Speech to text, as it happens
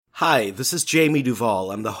Hi, this is Jamie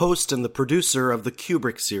Duvall. I'm the host and the producer of the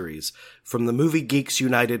Kubrick series from the Movie Geeks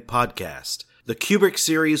United podcast. The Kubrick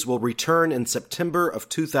series will return in September of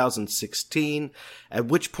 2016, at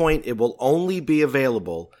which point it will only be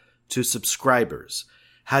available to subscribers.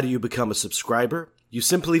 How do you become a subscriber? You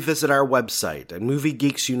simply visit our website at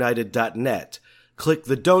moviegeeksunited.net, click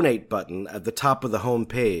the donate button at the top of the home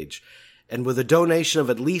page, and with a donation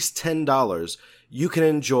of at least $10, you can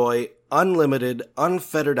enjoy unlimited,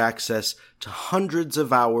 unfettered access to hundreds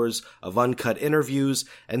of hours of uncut interviews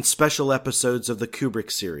and special episodes of the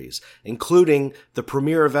Kubrick series, including the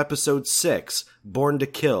premiere of Episode 6, Born to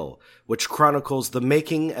Kill, which chronicles the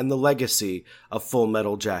making and the legacy of Full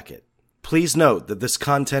Metal Jacket. Please note that this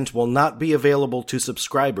content will not be available to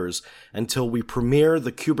subscribers until we premiere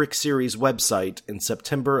the Kubrick series website in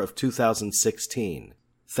September of 2016.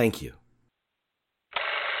 Thank you.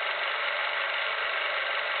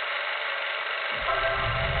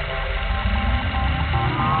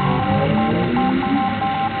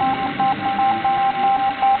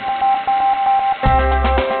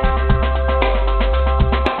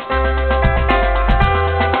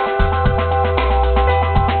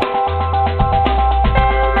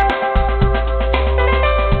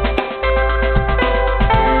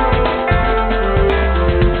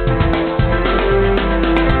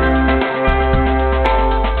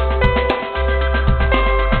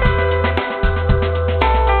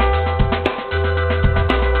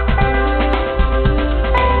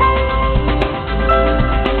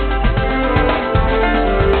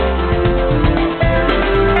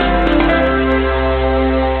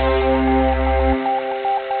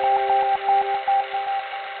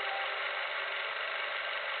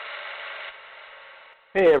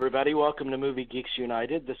 Hey everybody, welcome to Movie Geeks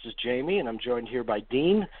United. This is Jamie, and I'm joined here by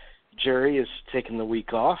Dean. Jerry is taking the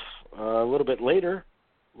week off. A little bit later,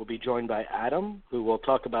 we'll be joined by Adam, who will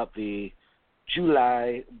talk about the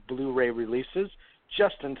July Blu-ray releases,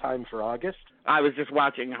 just in time for August. I was just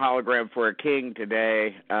watching Hologram for a King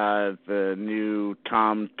today. The new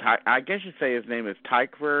I guess you'd say his name is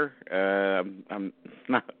Tykwer. I'm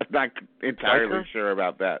not entirely sure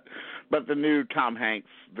about that. But the new Tom Hanks,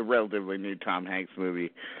 the relatively new Tom Hanks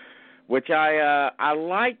movie, which I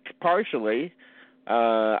liked partially.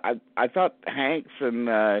 I thought Hanks and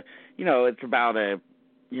it's about a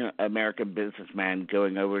American businessman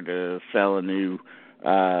going over to sell a new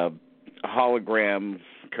hologram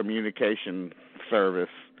communication service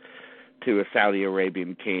to a Saudi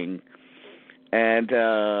Arabian king, and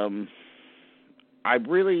I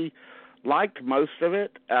really liked most of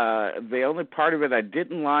it. The only part of it I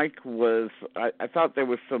didn't like was I thought there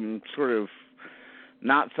was some sort of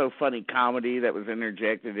not so funny comedy that was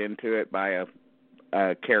interjected into it by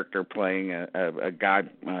a character playing a guy.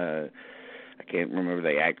 I can't remember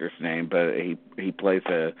the actor's name, but he plays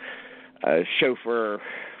a chauffeur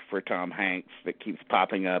for Tom Hanks that keeps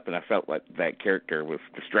popping up, and I felt like that character was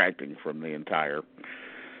distracting from the entire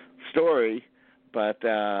story. But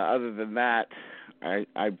other than that, I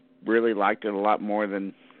really liked it a lot more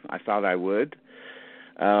than I thought I would.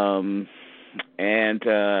 And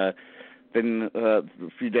then a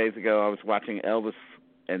few days ago, I was watching Elvis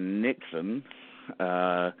and Nixon.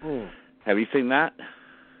 Have you seen that?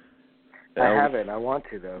 I haven't. I want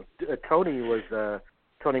to, though.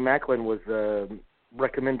 Tony Macklin was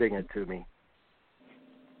recommending it to me.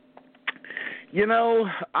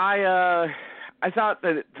 I thought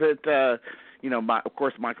that of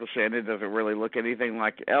course, Michael Shannon doesn't really look anything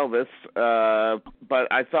like Elvis, but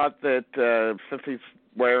I thought that since he's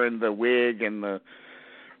wearing the wig and the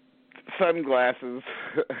sunglasses,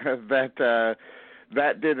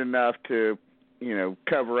 that did enough to,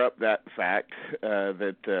 cover up that fact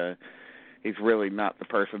that he's really not the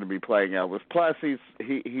person to be playing Elvis. Plus,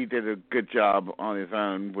 he did a good job on his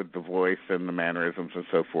own with the voice and the mannerisms and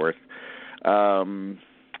so forth. And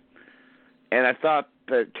I thought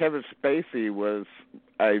that Kevin Spacey was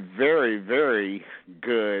a very, very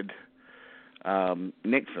good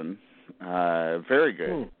Nixon. Very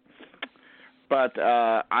good. But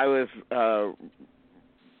I was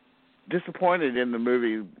disappointed in the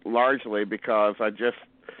movie largely because I just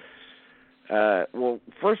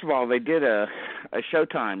first of all, they did a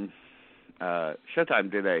Showtime.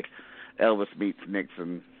 Showtime did a Elvis Meets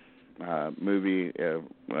Nixon movie in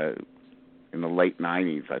the late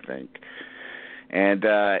 90s, I think. And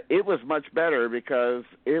it was much better because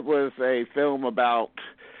it was a film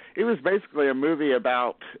it was basically a movie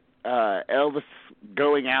about Elvis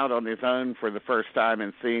going out on his own for the first time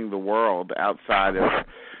and seeing the world outside of,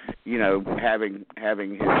 having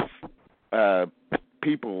his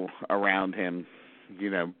people around him,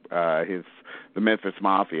 the Memphis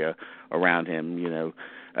Mafia around him,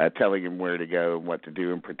 telling him where to go and what to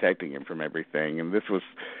do and protecting him from everything. And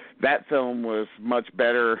that film was much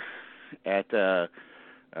better at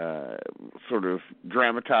sort of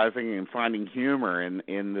dramatizing and finding humor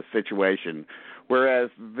in the situation, whereas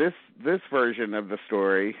this version of the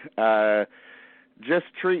story just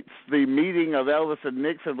treats the meeting of Elvis and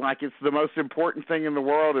Nixon like it's the most important thing in the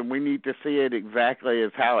world, and we need to see it exactly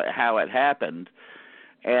as how it happened.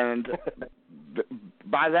 And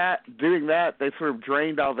by doing that, they sort of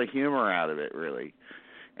drained all the humor out of it, really.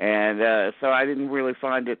 And so I didn't really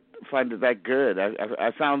find it that good.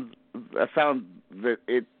 I found that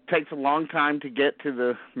it takes a long time to get to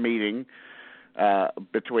the meeting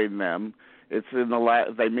between them. It's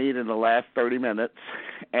they meet in the last 30 minutes,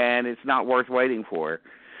 and it's not worth waiting for.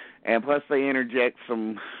 And plus, they interject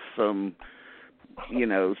some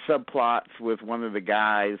subplots with one of the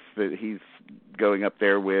guys that he's going up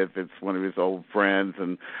there with. It's one of his old friends,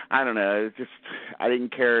 and I don't know. I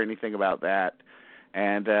didn't care anything about that.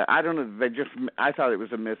 And I don't know. I thought it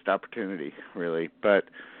was a missed opportunity, really. But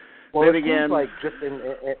well, then it again, seems like just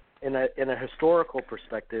in a historical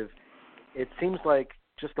perspective, it seems like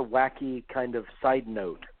just a wacky kind of side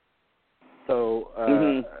note. So,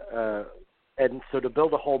 and so to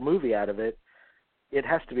build a whole movie out of it, it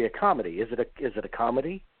has to be a comedy. Is it a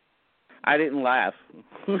comedy? I didn't laugh.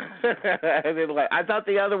 I thought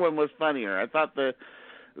the other one was funnier. I thought the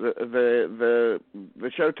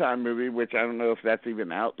Showtime movie, which I don't know if that's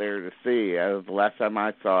even out there to see. The last time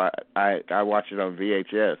I saw it, I watched it on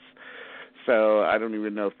VHS, so I don't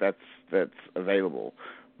even know if that's available.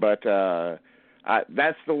 But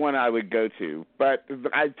that's the one I would go to. But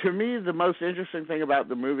to me, the most interesting thing about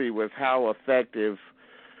the movie was how effective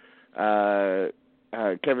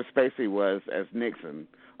Kevin Spacey was as Nixon.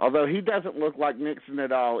 Although he doesn't look like Nixon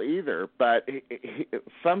at all either, but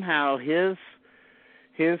somehow his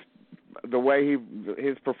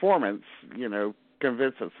performance,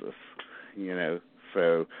 convinces us,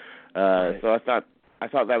 So, so I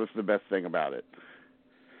thought that was the best thing about it.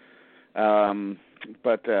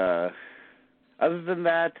 But other than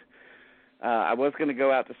that, I was going to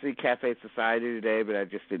go out to see Cafe Society today, but I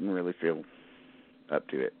just didn't really feel up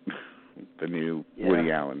to it. The new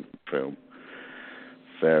Woody Allen film.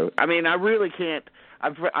 So, I mean, I really can't.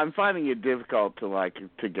 I'm finding it difficult to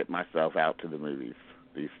get myself out to the movies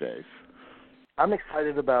these days. I'm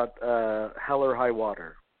excited about Hell or High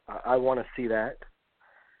Water. I want to see that,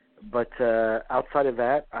 but outside of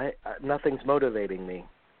that, nothing's motivating me.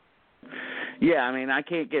 Yeah, I mean, I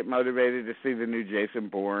can't get motivated to see the new Jason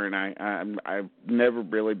Bourne. I've never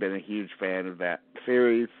really been a huge fan of that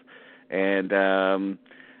series, and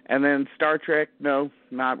then Star Trek. No,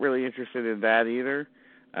 not really interested in that either.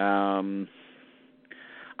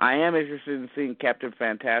 I am interested in seeing Captain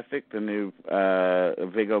Fantastic, the new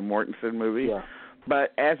Viggo Mortensen movie. Yeah.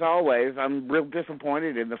 But as always, I'm real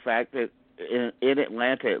disappointed in the fact that in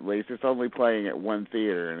Atlanta, at least, it's only playing at one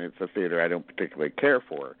theater, and it's a theater I don't particularly care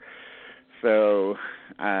for. So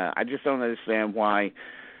I just don't understand why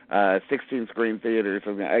 16-screen theaters.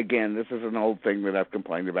 Again, this is an old thing that I've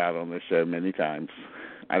complained about on this show many times.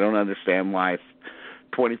 I don't understand why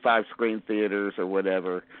 25-screen theaters or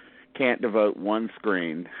whatever can't devote one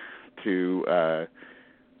screen to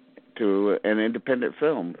an independent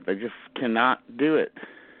film. They just cannot do it.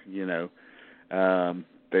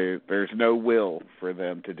 There's no will for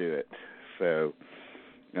them to do it. So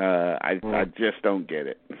I just don't get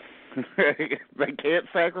it. They can't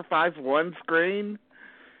sacrifice one screen.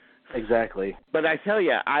 Exactly. But I tell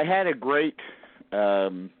you, I had a great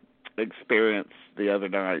experience the other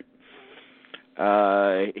night.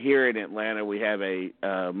 Here in Atlanta, we have a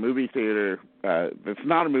movie theater. It's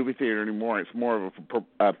not a movie theater anymore. It's more of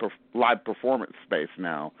a live performance space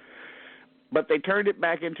now. But they turned it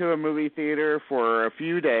back into a movie theater for a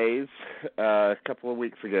few days a couple of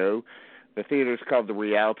weeks ago. The theater is called the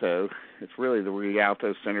Rialto. It's really the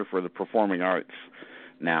Rialto Center for the Performing Arts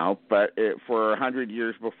now. But for 100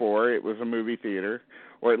 years before, it was a movie theater,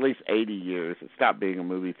 or at least 80 years. It stopped being a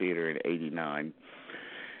movie theater in 1989.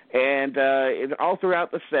 And all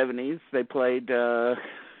throughout the 70s, they played, horror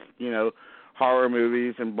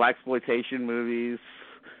movies and blaxploitation movies,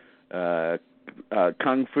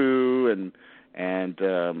 kung fu, and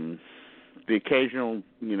the occasional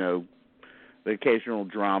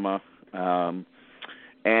drama.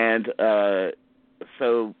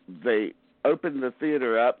 So they opened the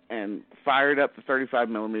theater up and fired up the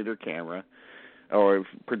 35mm camera or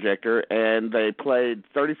projector, and they played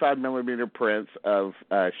 35mm prints of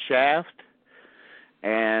Shaft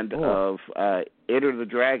and of Enter the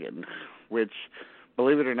Dragon, which,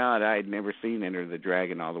 believe it or not, I had never seen Enter the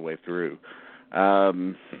Dragon all the way through.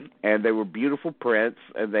 And they were beautiful prints,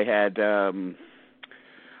 and they had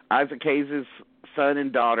Isaac Hayes' son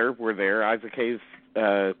and daughter were there. Isaac Hayes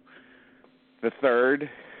the third,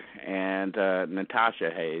 and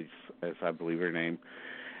Natasha Hayes, as I believe her name.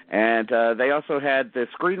 And they also had the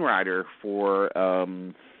screenwriter for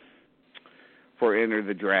Enter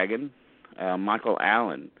the Dragon, Michael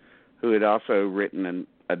Allen, who had also written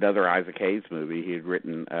another Isaac Hayes movie. He had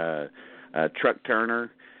written Truck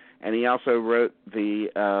Turner, and he also wrote the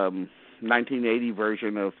 1980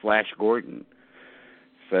 version of Flash Gordon.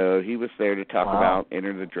 So he was there to talk about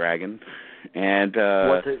Enter the Dragon. And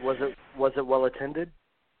was it well attended?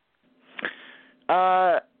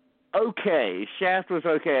 Okay. Shaft was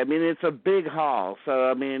okay. I mean, it's a big hall, so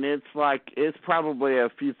I mean, it's probably a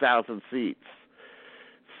few thousand seats.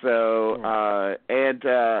 So and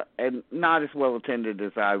not as well attended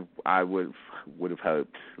as I would have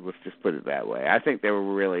hoped. Let's just put it that way. I think there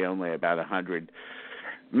were really only about 100,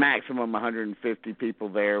 maximum 150 people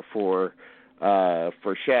there for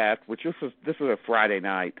Shaft, which this was a Friday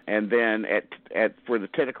night, and then at for the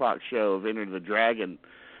 10:00 show of Enter the Dragon,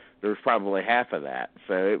 there was probably half of that.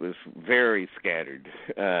 So it was very scattered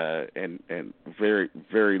and very,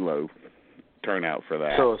 very low turnout for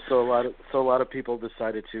that. So a lot of people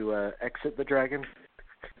decided to exit the Dragon.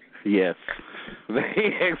 Yes,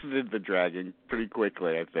 they exited the Dragon pretty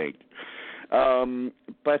quickly, I think.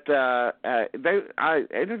 But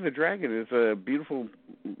Enter the Dragon is a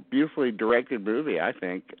beautifully directed movie, I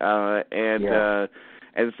think, and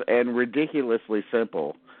ridiculously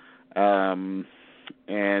simple. And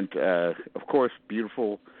of course,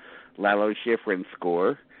 beautiful Lalo Schifrin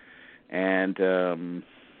score, and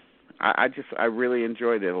I really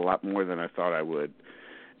enjoyed it a lot more than I thought I would.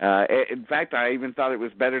 In fact, I even thought it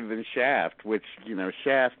was better than Shaft, which,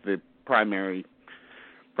 Shaft, the primary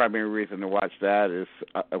reason to watch that is,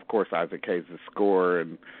 of course, Isaac Hayes' score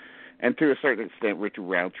and to a certain extent Richard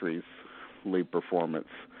Roundtree's lead performance.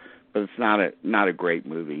 But it's not a great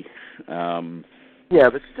movie. Yeah,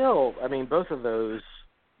 but still, I mean, both of those,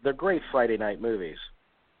 they're great Friday night movies.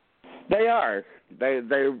 They are. They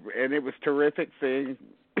and it was terrific seeing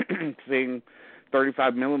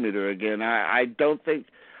 35 millimeter again. I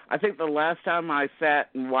think the last time I sat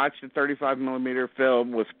and watched a 35 millimeter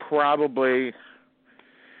film was probably,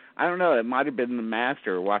 I don't know, it might have been The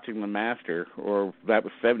Master, watching The Master, or that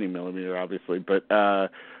was 70 millimeter, obviously, but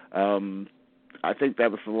I think that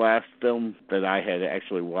was the last film that I had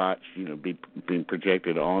actually watched, being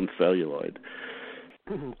projected on celluloid.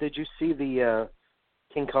 Did you see the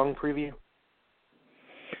King Kong preview?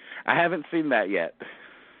 I haven't seen that yet.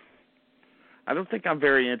 I don't think I'm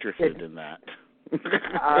very interested in that.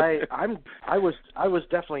 I was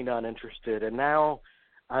definitely not interested, and now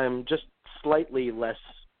I'm just slightly less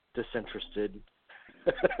disinterested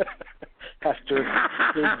after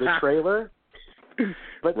seeing the trailer.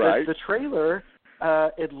 But right. the trailer,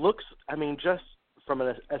 it looks, I mean, just from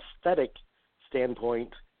an aesthetic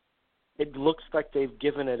standpoint, it looks like they've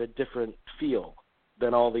given it a different feel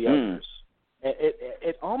than all the others.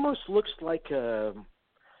 It almost looks like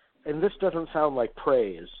and this doesn't sound like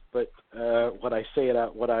praise, but when I say it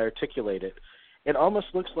out, when I articulate it, it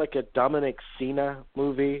almost looks like a Dominic Sena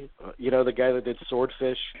movie. The guy that did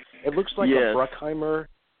Swordfish. It looks like a Bruckheimer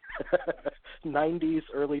 90s,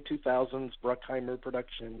 early 2000s Bruckheimer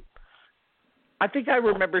production. I think I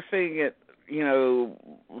remember seeing it.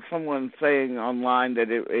 Someone saying online that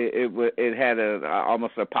it had a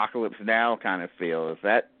almost Apocalypse Now kind of feel. Is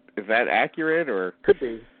that accurate, or could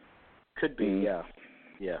be?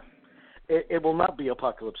 Yeah. It will not be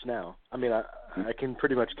Apocalypse Now. I mean, I can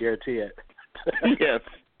pretty much guarantee it. Yes.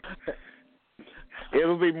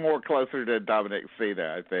 It'll be more closer to Dominic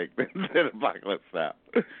Sena, I think, than Apocalypse Now.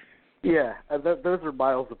 Yeah, those are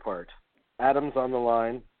miles apart. Adam's on the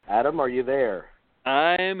line. Adam, are you there?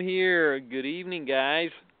 I am here. Good evening,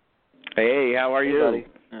 guys. Hey, how are you? Buddy?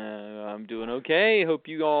 I'm doing okay. Hope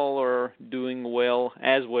you all are doing well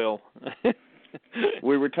as well.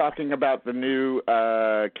 We were talking about the new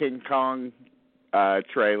King Kong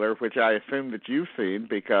trailer, which I assume that you've seen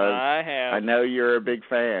because I have. I know you're a big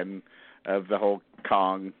fan of the whole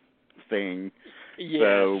Kong thing. Yes.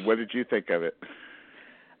 So what did you think of it?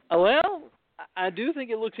 Well, I do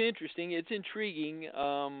think it looks interesting. It's intriguing.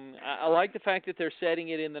 I like the fact that they're setting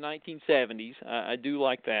it in the 1970s. I do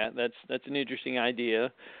like that. That's an interesting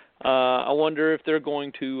idea. I wonder if they're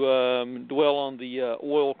going to dwell on the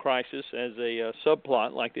oil crisis as a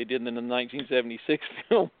subplot like they did in the 1976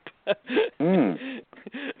 film.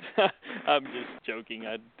 I'm just joking.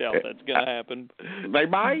 I doubt that's going to happen. They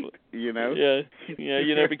might, Yeah,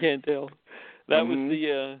 you never can tell. That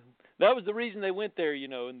was that was the reason they went there,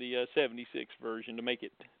 in the 76 version, to make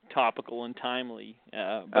it topical and timely.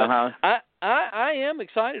 But I am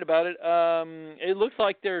excited about it. It looks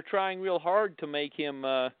like they're trying real hard to make him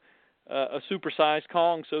a supersized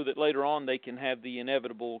Kong, so that later on they can have the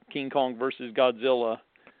inevitable King Kong versus Godzilla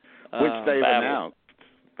which they've battle. announced.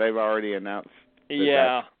 They've already announced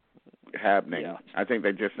Yeah. that's happening. Yeah. I think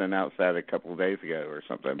they just announced that a couple of days ago or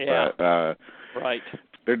something. Yeah. But, Right.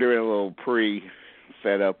 they're doing a little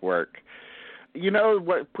pre-setup work.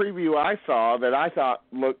 What preview I saw that I thought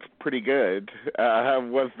looked pretty good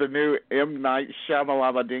was the new M. Night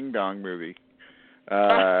Shyamalan Ding Dong movie,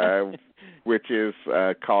 which is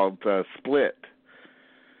called Split.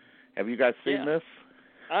 Have you guys seen this?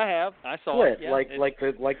 I have. I saw Split, it. Yeah,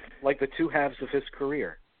 like the two halves of his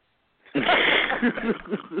career.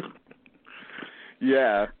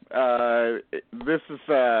 Yeah. This is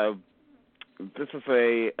a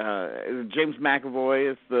James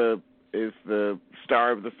McAvoy is the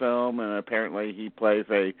star of the film, and apparently he plays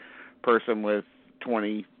a person with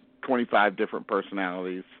 25 different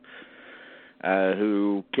personalities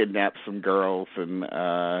who kidnaps some girls, and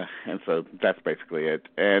so that's basically it.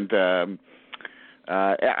 And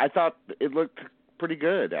I thought it looked pretty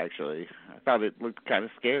good, actually. I thought it looked kind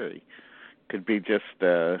of scary. Could be just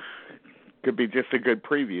a good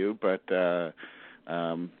preview, but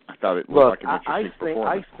I thought it looked like an interesting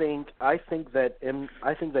performance. I think that M.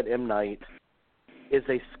 Night is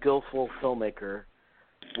a skillful filmmaker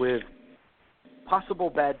with possible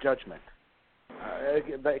bad judgment.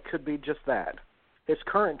 It could be just that. His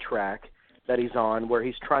current track that he's on, where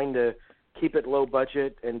he's trying to keep it low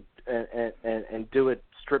budget and do it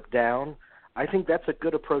stripped down, I think that's a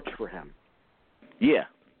good approach for him. Yeah,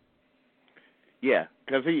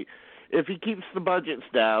 because if he keeps the budgets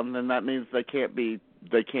down, then that means they can't be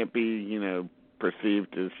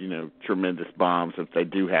perceived as tremendous bombs if they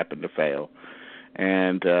do happen to fail,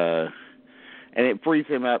 and it frees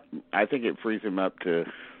him up. I think it frees him up to,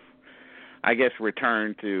 I guess,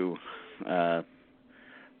 return to a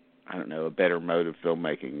better mode of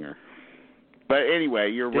filmmaking. But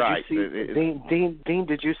anyway, you're right. Dean,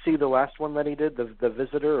 did you see the last one that he did, the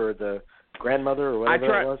Visitor or the Grandmother or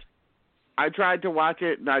whatever it was? I tried to watch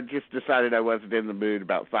it, and I just decided I wasn't in the mood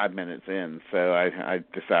about 5 minutes in. So I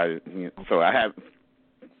decided. So I have.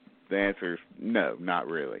 The answer is no, not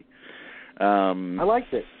really. I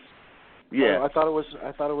liked it. Yeah, I thought it was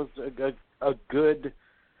a good,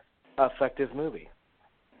 effective movie.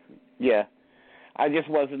 Yeah, I just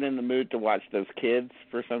wasn't in the mood to watch those kids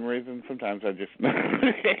for some reason. Sometimes I just,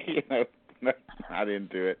 I didn't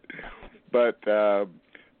do it. But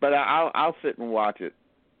I'll sit and watch it.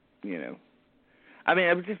 I mean,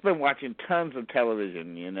 I've just been watching tons of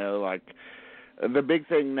television. Like the big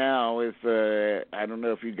thing now is I don't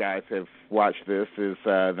know if you guys have watched this. Is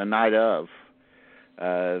The Night Of,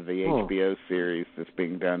 the HBO series that's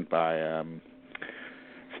being done by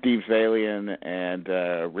Steve Zalian and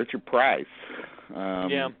Richard Price.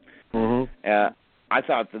 Yeah. Mm-hmm. I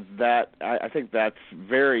thought I think that's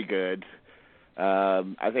very good.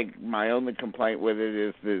 I think my only complaint with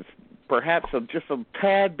it is perhaps just a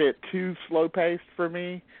tad bit too slow paced for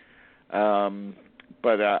me.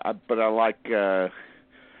 But I like the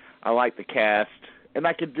cast, and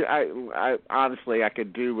I honestly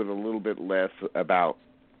could do with a little bit less about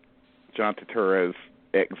John Turturro's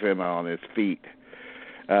eczema on his feet.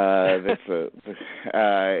 If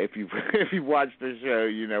you watch the show,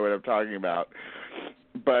 you know what I'm talking about.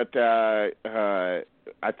 But I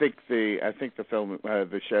think the film,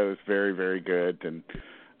 the show is very, very good, and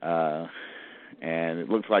it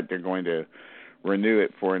looks like they're going to renew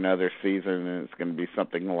it for another season, and it's going to be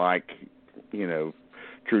something like,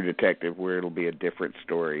 True Detective, where it'll be a different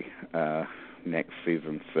story next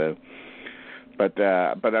season. So, but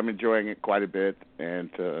I'm enjoying it quite a bit, and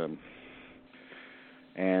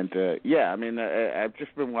yeah, I mean, I've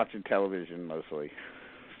just been watching television mostly.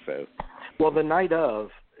 So, well, The Night Of,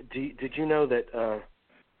 did you know that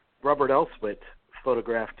Robert Elswit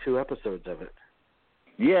photographed 2 episodes of it?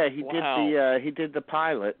 Yeah, he did the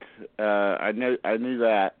pilot. I knew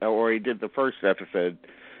that, or he did the first episode.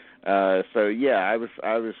 So yeah,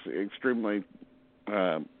 I was extremely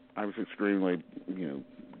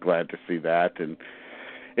glad to see that, and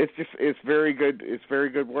it's very good. It's very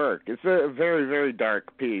good work. It's a very, very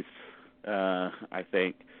dark piece, I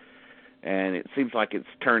think, and it seems like it's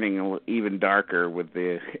turning even darker with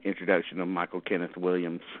the introduction of Michael Kenneth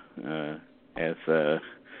Williams as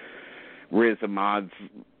Riz Ahmed's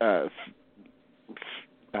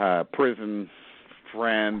prison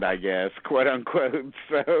friend, I guess, quote unquote.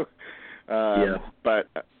 So, yeah. But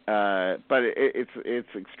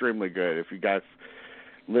it's extremely good. If you guys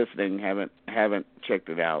listening haven't checked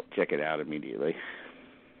it out, check it out immediately.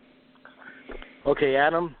 Okay,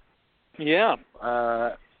 Adam. Yeah.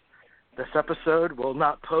 This episode will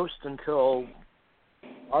not post until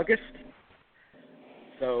August,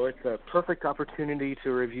 so it's a perfect opportunity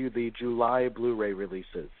to review the July Blu-ray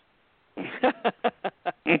releases.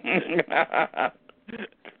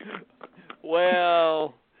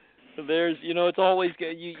 Well, there's, it's always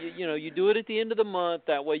you do it at the end of the month.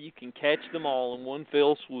 That way you can catch them all in one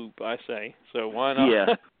fell swoop, I say. So why not?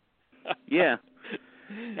 Yeah. Yeah.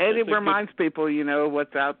 And it reminds people,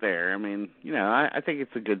 what's out there. I mean, I think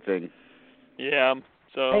it's a good thing. Yeah.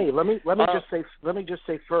 So hey, let me just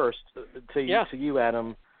say first to you,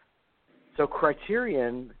 Adam. So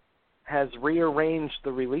Criterion has rearranged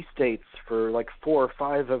the release dates for like 4 or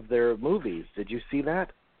 5 of their movies. Did you see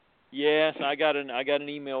that? Yes, I got an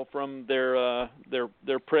email from their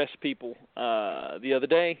press people the other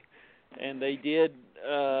day, and they did,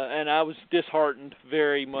 and I was disheartened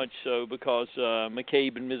very much so because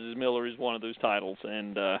McCabe and Mrs. Miller is one of those titles,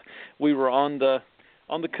 and we were on the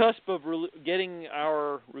cusp of getting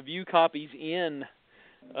our review copies in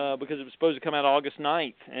because it was supposed to come out August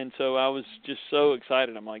 9th, and so I was just so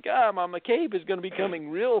excited. I'm like, my McCabe is going to be coming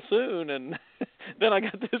real soon, and then I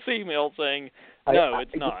got this email saying, no,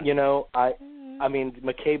 it's not. I mean,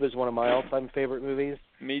 McCabe is one of my all-time favorite movies.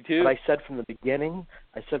 Me too. But I said from the beginning,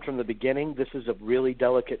 this is a really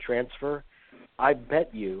delicate transfer. I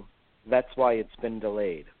bet you that's why it's been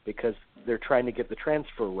delayed, because they're trying to get the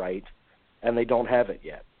transfer right, and they don't have it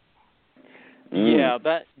yet. Yeah,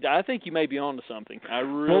 I think you may be onto something. I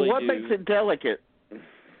really Well, what do. makes it delicate?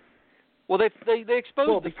 Well, they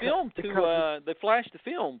exposed the film because they flashed the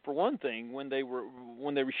film for one thing when they were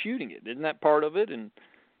shooting it. Isn't that part of it? And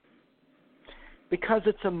because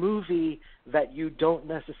it's a movie that you don't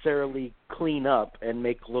necessarily clean up and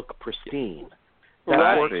make look pristine. That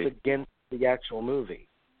Right. works against the actual movie.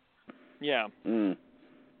 Yeah. Okay.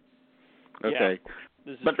 Yeah.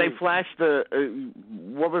 But they flashed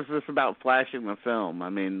what was this about flashing the film? I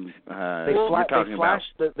mean, Vilmos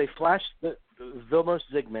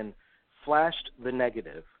Zsigmond flashed the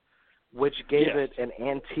negative, which gave it an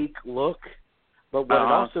antique look. But what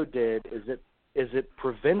it also did is it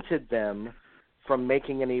prevented them from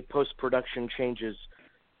making any post-production changes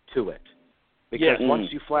to it. Because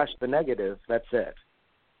once you flash the negative, that's it.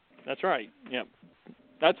 That's right. Yeah.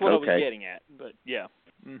 That's what I was getting at. But yeah.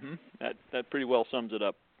 That pretty well sums it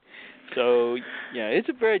up. So, yeah, it's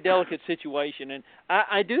a very delicate situation, and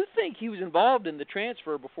I do think he was involved in the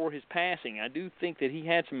transfer before his passing. I do think that he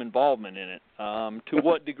had some involvement in it. To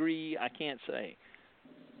what degree, I can't say.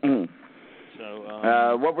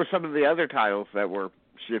 So, what were some of the other titles that were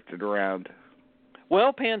shifted around?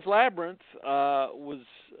 Well, Pan's Labyrinth got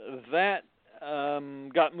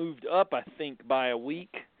moved up, I think, by a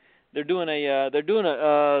week. They're doing a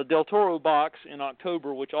Del Toro box in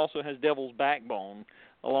October, which also has Devil's Backbone,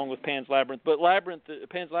 along with Pan's Labyrinth. But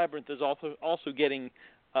Pan's Labyrinth is also getting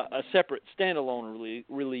a separate standalone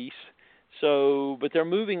release. So, but they're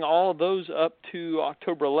moving all of those up to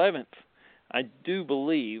October 11th, I do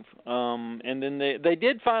believe. And then they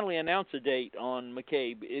did finally announce a date on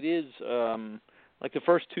McCabe. It is like the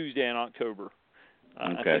first Tuesday in October.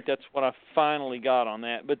 I think that's what I finally got on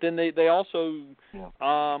that. But then they also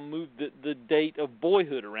moved the date of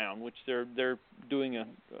Boyhood around, which they're doing a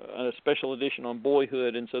special edition on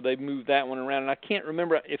Boyhood, and so they've moved that one around. And I can't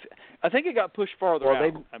remember I think it got pushed farther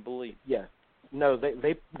out, I believe. Yeah. No,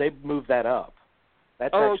 they moved that up.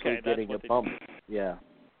 That's actually getting a bump. Yeah.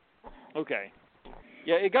 Okay.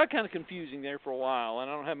 Yeah, it got kind of confusing there for a while, and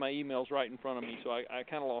I don't have my emails right in front of me, so I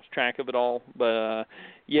kind of lost track of it all. But,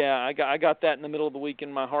 I got that in the middle of the week,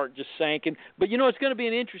 and my heart just sank. But, it's going to be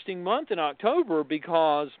an interesting month in October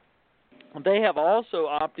because they have also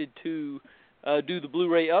opted to do the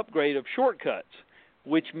Blu-ray upgrade of Shortcuts,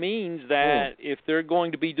 which means that if they're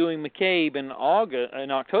going to be doing McCabe in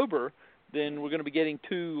October, then we're going to be getting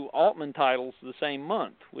 2 Altman titles the same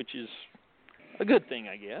month, which is a good thing,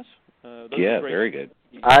 I guess. Very good.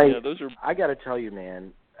 I got to tell you,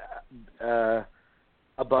 man,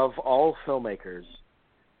 above all filmmakers,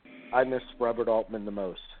 I miss Robert Altman the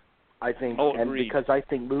most. I think, because I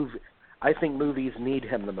think movies need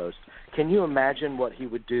him the most. Can you imagine what he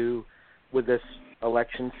would do with this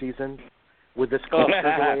election season, with this culture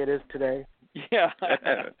the way it is today? Yeah.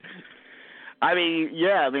 I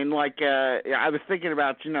was thinking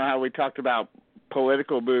about, how we talked about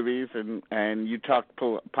political movies, and you talked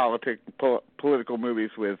political movies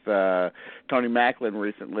with Tony Macklin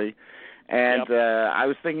recently, and I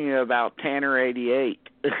was thinking about Tanner 88.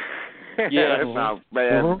 Yeah.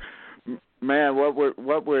 Man, what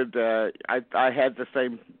would I had the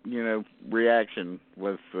same reaction.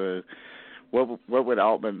 Was what would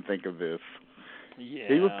Altman think of this? Yeah,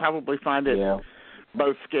 he would probably find it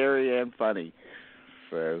both scary and funny.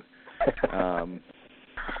 So,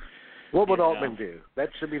 what would Altman do? That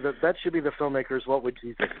should be the filmmakers. What would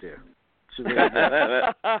Jesus do?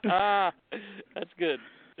 That's good.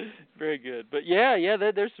 Very good. But yeah,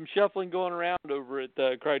 there's some shuffling going around over at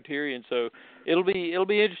Criterion, so it'll be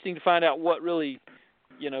interesting to find out what really,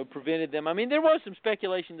 prevented them. I mean, there was some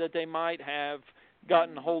speculation that they might have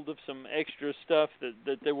gotten hold of some extra stuff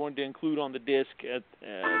that they wanted to include on the disc that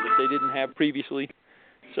they didn't have previously.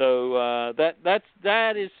 So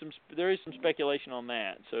there is some speculation on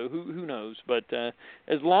that. So who knows? But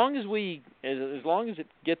as long as it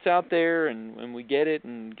gets out there and we get it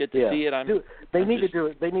and get to see it, They need to do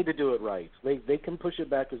it right. They can push it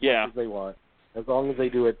back as much as they want, as long as they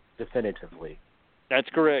do it definitively. That's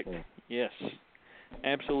correct. Yeah. Yes,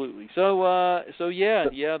 absolutely. So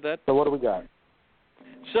that. So what do we got?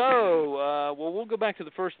 So we'll go back to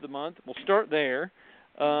the first of the month. We'll start there.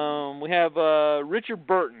 We have Richard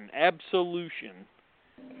Burton, Absolution.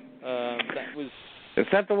 Is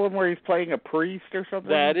that the one where he's playing a priest or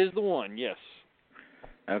something? That is the one, yes.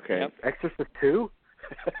 Okay. Yep. Exorcist 2?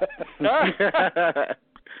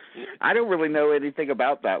 I don't really know anything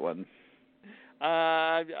about that one.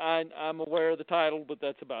 I'm aware of the title, but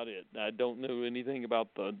that's about it. I don't know anything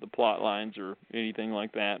about the plot lines or anything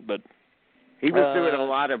like that, but he was doing a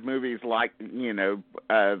lot of movies like,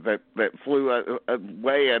 that flew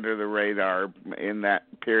way under the radar in that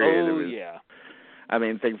period. Oh, yeah. I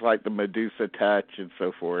mean, things like the Medusa Touch and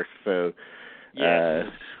so forth. So, yes.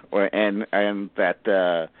 And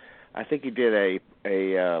that I think he did a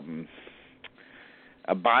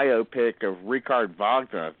biopic of Richard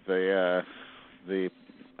Wagner, the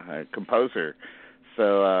composer.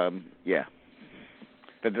 So, yeah.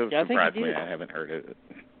 That doesn't surprise me. I haven't heard of it.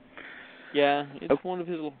 Yeah, it's one of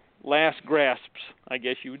his last grasps, I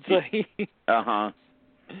guess you would say. Uh-huh.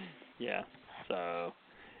 Yeah, so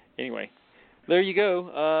anyway, there you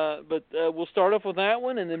go. But we'll start off with that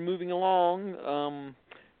one, and then moving along,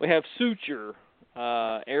 we have Suture.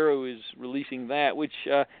 Arrow is releasing that, which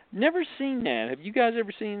never seen that. Have you guys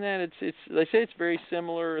ever seen that? It's they say it's very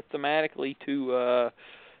similar thematically to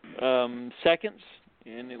Seconds,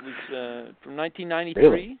 and it was from 1993.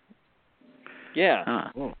 Really? Yeah.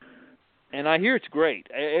 Huh. And I hear it's great.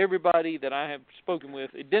 Everybody that I have spoken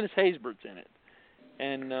with, Dennis Haysbert's in it,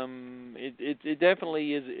 and it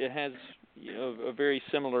definitely is. It has a very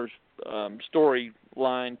similar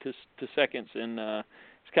storyline to Seconds, and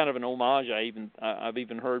it's kind of an homage. I've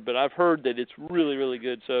even heard, but I've heard that it's really, really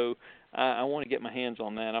good. So I want to get my hands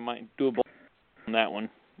on that. I might do a on that one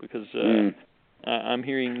because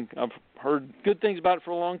I've heard good things about it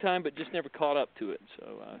for a long time, but just never caught up to it.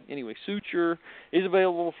 So anyway, Suture is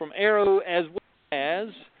available from Arrow, as well as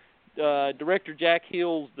director Jack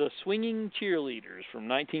Hill's The Swinging Cheerleaders from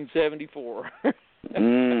 1974.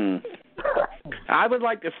 I would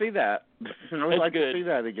like to see that. I would like to see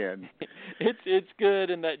that again. It's good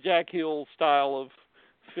in that Jack Hill style of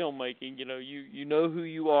filmmaking. You know who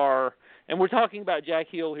you are. And we're talking about Jack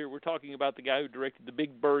Hill here. We're talking about the guy who directed The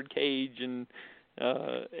Big Bird Cage and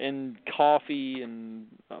Coffee and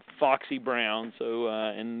Foxy Brown, so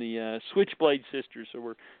and the Switchblade Sisters.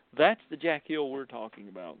 So that's the Jack Hill we're talking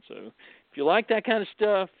about. So if you like that kind of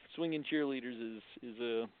stuff, Swinging Cheerleaders is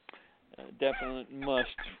a definite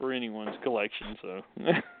must for anyone's collection. So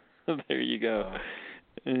there you go.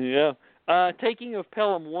 Yeah. Taking of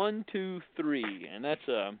Pelham 1, 2, 3, and that's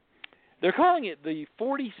they're calling it the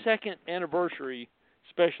 42nd anniversary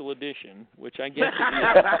special edition, which I guess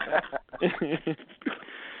is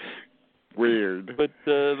weird. But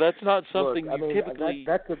that's not something typically.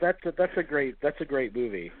 That's a great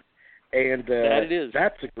movie, and that it is.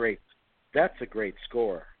 That's a great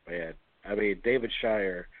score, man. I mean, David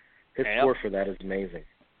Shire, his score for that is amazing.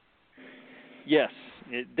 Yes,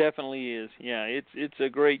 it definitely is. Yeah, it's a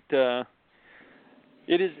great.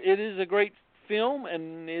 It is a great film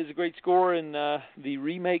and is a great score, and the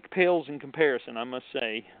remake pales in comparison, I must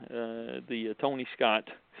say, the Tony Scott.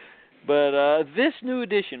 But this new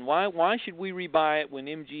edition, why should we rebuy it when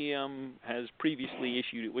MGM has previously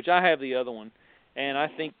issued it, which I have the other one, and I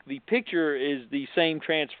think the picture is the same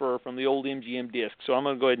transfer from the old MGM disc, so I'm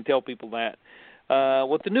going to go ahead and tell people that.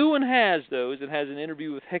 What the new one has, though, is it has an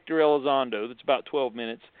interview with Hector Elizondo that's about 12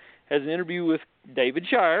 minutes, has an interview with David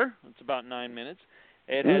Shire, that's about 9 minutes.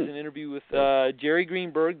 It has an interview with Jerry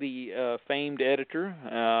Greenberg, the famed editor,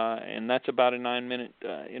 and that's about a 9-minute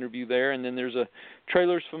interview there. And then there's a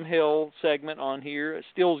Trailers from Hell segment on here, a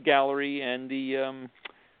Stills Gallery, and the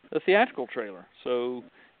a theatrical trailer. So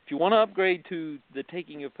if you want to upgrade to the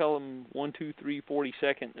Taking of Pelham 1, 2, 3,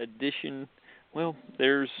 42nd edition, well,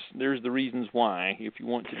 there's the reasons why. If you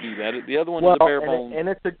want to do that, the other one is a bare bones. And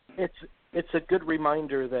it's a good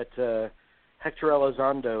reminder that Hector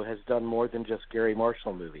Elizondo has done more than just Gary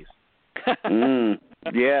Marshall movies.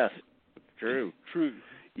 Yes, true. True.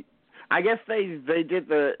 I guess they did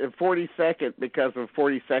the 42nd because of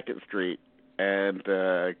 42nd Street, and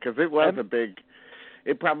because it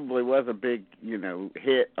probably was a big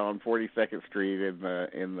hit on 42nd Street in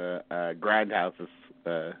the grindhouses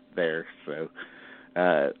there. So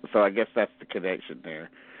I guess that's the connection there.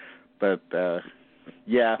 But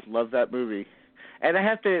yeah, love that movie. And I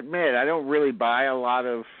have to admit, I don't really buy a lot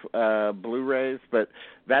of Blu-rays, but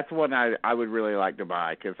that's one I would really like to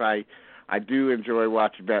buy because I do enjoy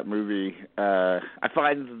watching that movie. I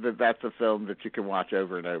find that that's a film that you can watch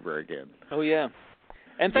over and over again. Oh, yeah.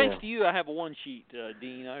 And thanks to you, I have a one-sheet,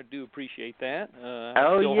 Dean. I do appreciate that.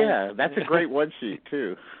 That's a great one-sheet,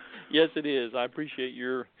 too. Yes, it is. I appreciate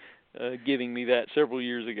your giving me that several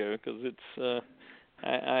years ago because it's...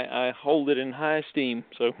 I hold it in high esteem.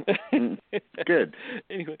 So good.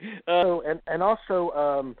 Anyway, and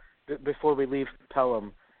also before we leave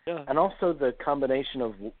Pelham, and also the combination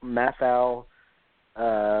of Mathau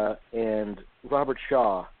and Robert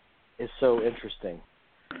Shaw is so interesting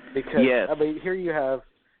because I mean here you have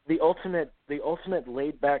the ultimate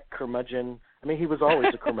laid back curmudgeon. I mean he was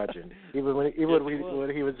always a curmudgeon even when he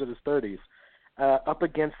was in his 30s, up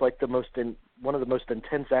against like one of the most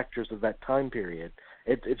intense actors of that time period.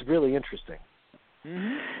 It's really interesting.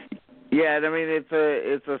 Mm-hmm. Yeah, I mean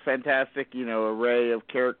it's a fantastic array of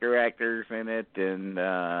character actors in it, and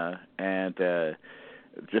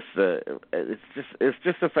it's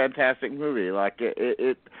just a fantastic movie. Like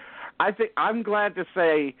it I think I'm glad to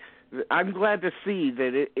see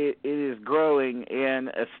that it is growing in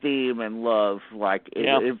esteem and love. Like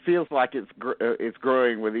it feels like it's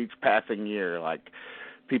growing with each passing year. Like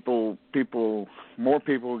more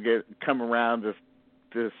people come around to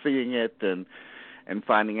seeing it and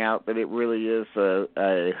finding out that it really is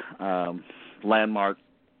a landmark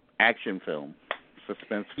action film,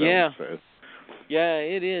 suspense film. Yeah. So. Yeah,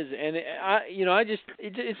 it is, and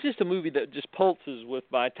it's just a movie that just pulses with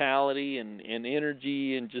vitality and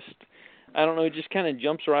energy, and just I don't know, it just kind of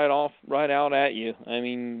jumps right out at you. I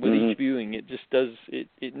mean, with each viewing, it just does.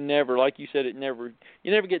 It never, like you said, you never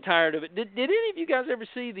get tired of it. Did any of you guys ever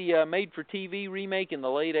see the made-for-TV remake in the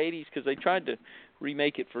late '80s? Because they tried to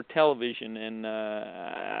remake it for television, and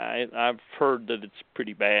I've heard that it's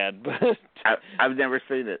pretty bad. But I've never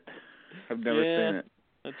seen it. I've never seen it.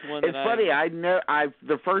 That's one. It's funny.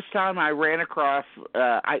 The first time I ran across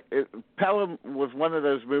Pelham was one of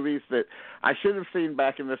those movies that I should have seen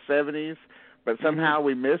back in the '70s, but somehow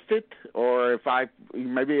we missed it, or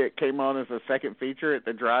maybe it came on as a second feature at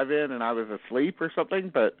the drive-in and I was asleep or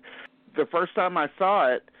something. But the first time I saw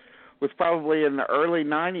it was probably in the early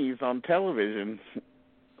 '90s on television,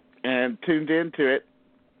 and tuned into it,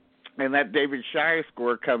 and that David Shire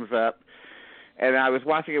score comes up, and I was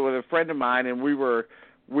watching it with a friend of mine, and we were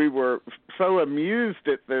so amused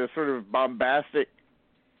at the sort of bombastic,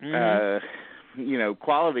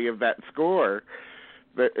 quality of that score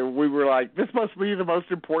that we were like, this must be the most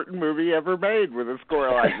important movie ever made with a score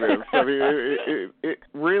like this. I mean, it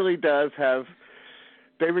really does have.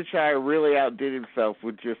 David Shire really outdid himself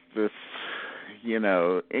with just this,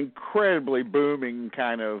 incredibly booming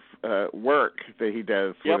kind of work that he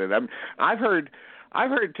does with it. I mean, I've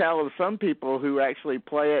heard tell of some people who actually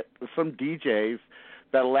play it, some DJs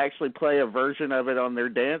that'll actually play a version of it on their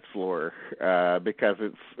dance floor because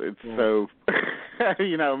it's so,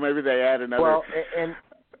 maybe they add another. Well, and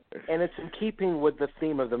it's in keeping with the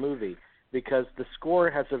theme of the movie because the score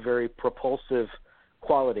has a very propulsive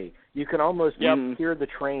quality. You can almost hear the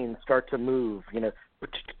train start to move,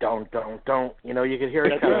 don't, you can hear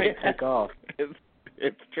it kind of take off.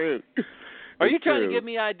 It's true. Are you trying to give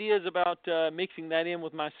me ideas about mixing that in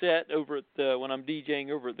with my set over at when I'm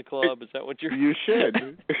DJing over at the club? Is that what you're? You should.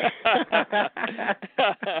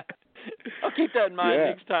 I'll keep that in mind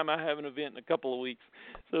next time I have an event in a couple of weeks.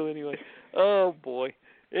 So anyway, oh boy.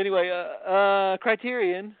 Anyway,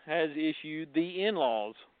 Criterion has issued The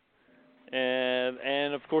In-Laws,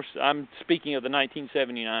 and of course I'm speaking of the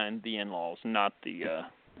 1979 The In-Laws, not the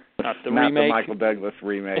remake. The Michael Douglas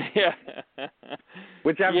remake.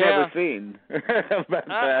 Which I've never seen.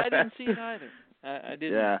 I didn't see it either. I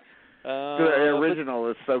didn't. Yeah. The original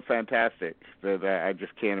is so fantastic that I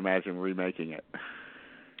just can't imagine remaking it.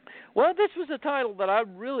 Well, this was a title that I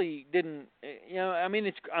really didn't, I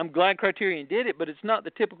mean, I'm glad Criterion did it, but it's not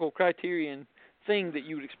the typical Criterion thing that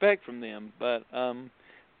you would expect from them. But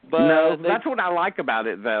But no, that's what I like about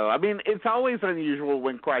it, though. I mean, it's always unusual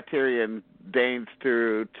when Criterion deigns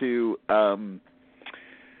to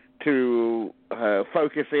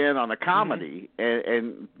focus in on a comedy,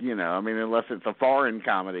 and you know, I mean, unless it's a foreign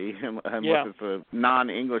comedy, unless it's a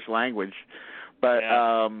non-English language, but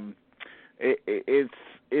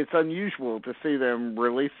it's unusual to see them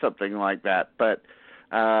release something like that. But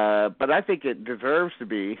I think it deserves to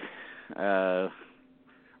be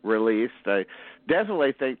released. I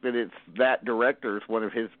definitely think that that director's one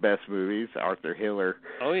of his best movies, Arthur Hiller.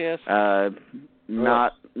 Oh yes.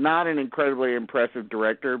 Not an incredibly impressive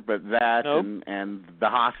director, but that and The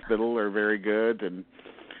Hospital are very good,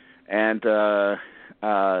 and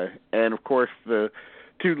of course the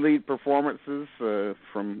two lead performances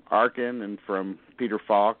from Arkin and from Peter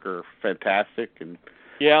Falk are fantastic, and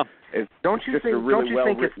don't you think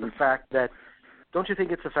it's the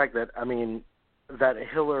fact that I mean that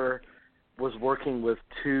Hiller was working with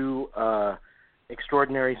two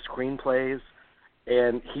extraordinary screenplays,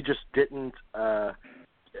 and he just didn't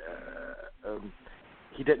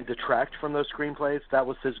detract from those screenplays. That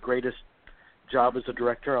was his greatest job as a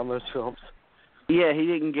director on those films. Yeah, he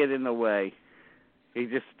didn't get in the way. He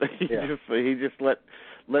just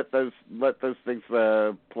let those things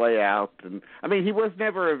play out. And I mean, he was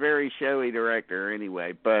never a very showy director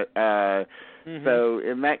anyway. But so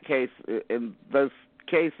in that case, in those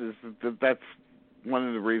cases, that's one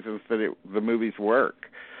of the reasons that the movies work.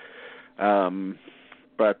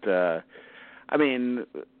 But I mean,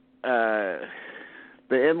 the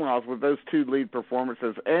In-Laws with those two lead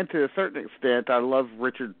performances, and to a certain extent, I love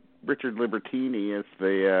Richard Libertini as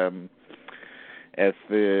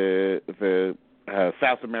the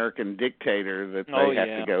South American dictator that they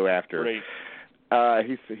have to go after. Great.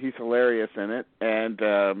 He's hilarious in it, and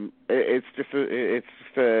it's just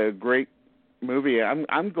a great movie.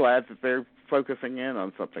 I'm glad that they're focusing in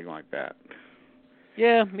on something like that.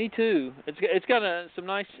 Yeah, me too. It's got some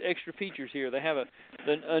nice extra features here. They have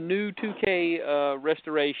a new 2K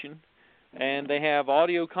restoration, and they have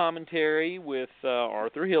audio commentary with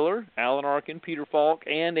Arthur Hiller, Alan Arkin, Peter Falk,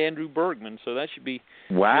 and Andrew Bergman. So that should be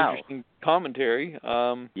an interesting commentary.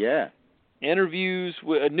 New interviews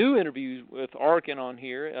with Arkin on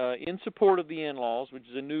here in support of the In-Laws, which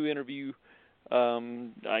is a new interview.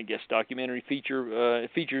 I guess documentary feature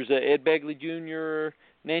features Ed Begley Jr.,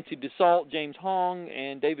 Nancy DeSalt, James Hong,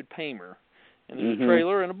 and David Paymer. And there's a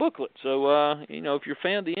trailer and a booklet. So you know, if you're a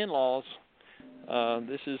fan of the In-Laws,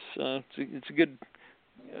 this is it's a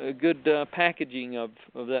good packaging of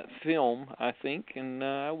that film, I think, and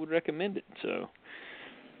I would recommend it. So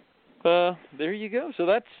there you go. So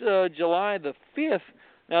that's July the 5th.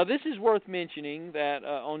 Now, this is worth mentioning that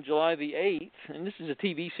on July the 8th, and this is a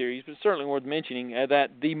TV series, but it's certainly worth mentioning,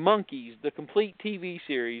 that The Monkees, the complete TV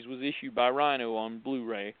series, was issued by Rhino on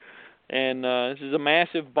Blu-ray. And this is a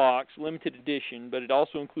massive box, limited edition, but it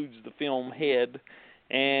also includes the film Head,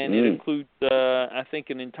 and it includes, I think,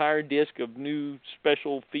 an entire disc of new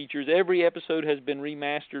special features. Every episode has been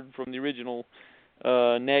remastered from the original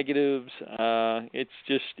negatives. It's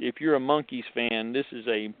just, if you're a Monkees fan, this is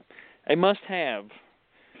a must-have.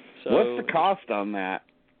 So, what's the cost on that,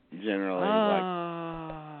 generally?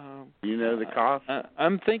 You know the cost?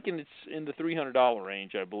 I'm thinking it's in the $300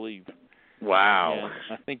 range, I believe. Wow. Yeah,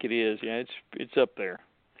 I think it is. Yeah, it's up there.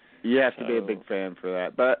 You have to be a big fan for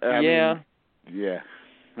that. But I mean, yeah.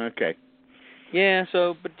 Okay. Yeah,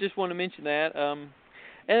 but just want to mention that.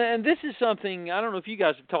 And this is something, I don't know if you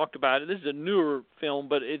guys have talked about it. This is a newer film,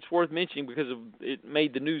 but it's worth mentioning because it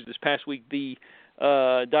made the news this past week. The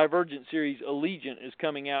Divergent series Allegiant is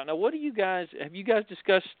coming out. Now, have you guys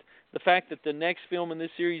discussed the fact that the next film in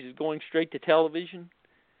this series is going straight to television?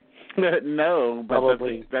 No, but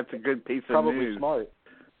that's a good piece of Probably news. smart.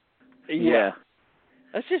 Yeah.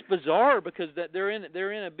 That's just bizarre because they're in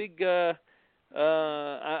a big.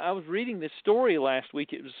 I was reading this story last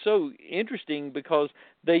week. It was so interesting because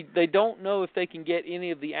they don't know if they can get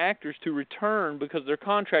any of the actors to return because their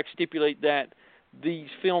contracts stipulate that these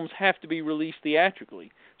films have to be released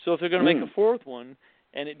theatrically. So if they're going to make a fourth one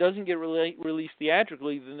and it doesn't get released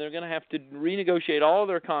theatrically, then they're going to have to renegotiate all of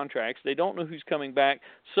their contracts. They don't know who's coming back.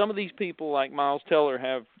 Some of these people, like Miles Teller,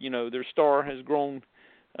 have, their star has grown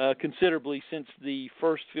considerably since the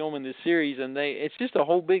first film in this series, and it's just a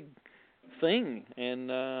whole big thing.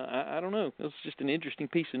 And I don't know. It's just an interesting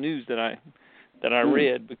piece of news that I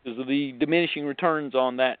read because of the diminishing returns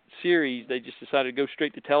on that series. They just decided to go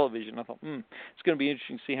straight to television. I thought, it's going to be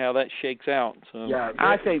interesting to see how that shakes out. So yeah,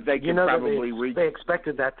 I think they can probably they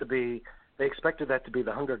expected that to be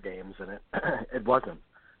the Hunger Games, and it wasn't.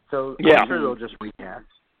 So I'm sure they'll just recast.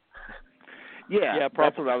 Yeah, Yeah,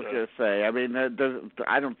 that's what I was so. going to say. I mean,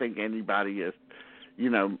 I don't think anybody is,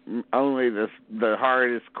 only the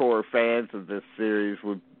hardest core fans of this series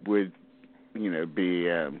would be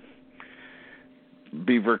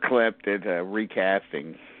verklempt at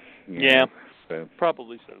recasting. Yeah, so.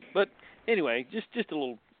 Probably so. But anyway, just a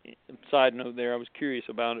little side note there. I was curious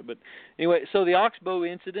about it, but anyway, so the Oxbow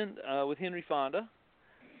incident with Henry Fonda,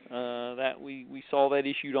 that we saw that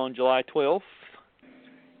issued on July 12th.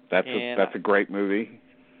 That's a great movie.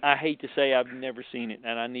 I hate to say I've never seen it,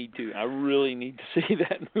 and I need to. I really need to see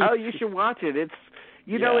that movie. Oh, you should watch it. It's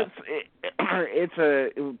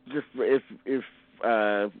if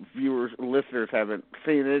viewers, listeners haven't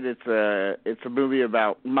seen it, it's a movie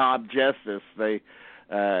about mob justice.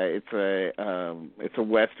 It's a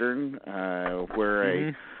western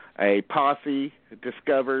where a posse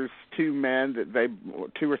discovers two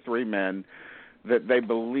or three men that they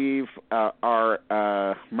believe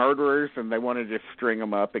are murderers, and they want to just string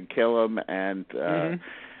them up and kill them. And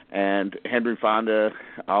Henry Fonda,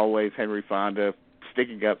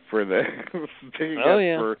 sticking up for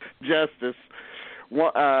for justice.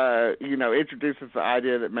 Introduces the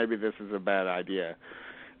idea that maybe this is a bad idea.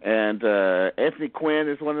 And Anthony Quinn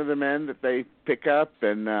is one of the men that they pick up,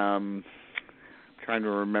 and I'm trying to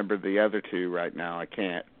remember the other two right now. I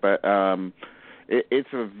can't. But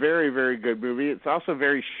it's a very, very good movie. It's also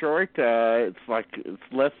very short. It's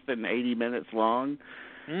less than 80 minutes long,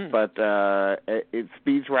 but it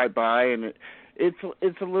speeds right by, and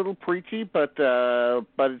it's a little preachy, but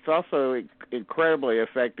it's also incredibly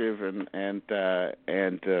effective and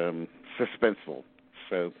suspenseful.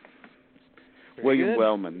 So William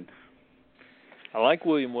Wellman. I like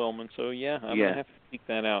William Wellman, so yeah, I'm gonna have to seek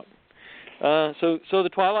that out. So the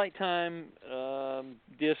Twilight Time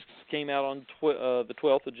discs came out on the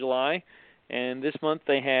 12th of July, and this month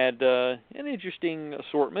they had an interesting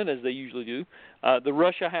assortment, as they usually do. The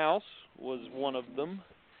Russia House was one of them.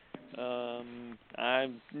 I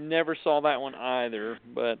never saw that one either,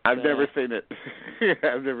 but I've never seen it.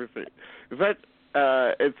 I've never seen it. Is that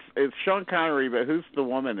it's Sean Connery, but who's the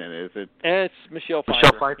woman in it? Is it? It's Michelle Pfeiffer.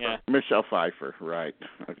 Michelle Pfeiffer. Yeah. Michelle Pfeiffer, right?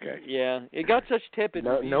 Okay. Yeah, it got such tepid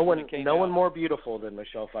reviews no when it came one out. more beautiful than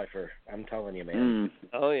Michelle Pfeiffer. I'm telling you, man.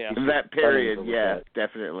 Oh yeah. That period,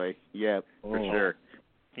 definitely, for sure.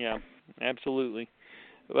 Yeah, absolutely.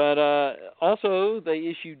 But also they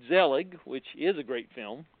issued Zelig, which is a great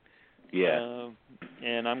film. Yeah.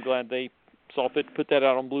 And I'm glad they saw fit to put that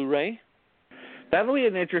out on Blu-ray. That'll be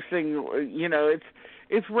an interesting.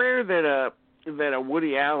 It's rare that a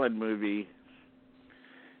Woody Allen movie.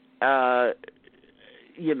 I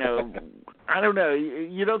don't know.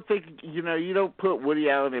 You don't think you don't put Woody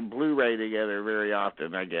Allen and Blu-ray together very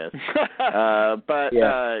often, I guess. But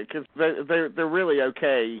because they're really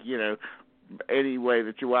okay, any way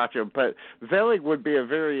that you watch them. But Zelig would be a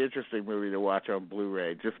very interesting movie to watch on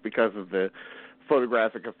Blu-ray, just because of the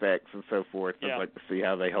photographic effects and so forth. I'd like to see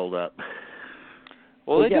how they hold up.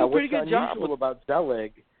 Well, they do a pretty good job.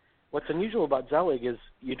 What's unusual about Zelig is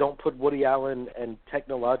you don't put Woody Allen and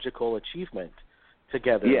technological achievement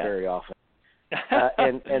together very often.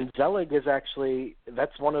 And Zelig is actually,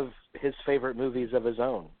 that's one of his favorite movies of his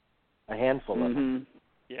own. A handful of them.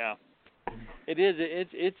 Yeah. It is.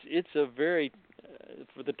 It's a very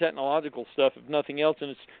for the technological stuff, if nothing else, and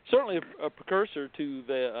it's certainly a precursor to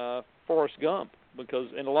the Forrest Gump,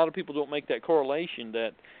 and a lot of people don't make that correlation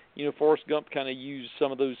that Forrest Gump kind of used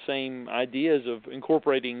some of those same ideas of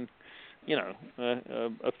incorporating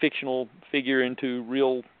a fictional figure into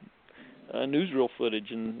real newsreel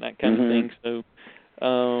footage and that kind of thing. So,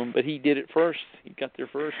 but he did it first. He got there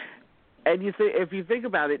first. And if you think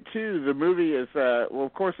about it too, the movie is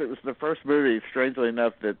of course it was the first movie, strangely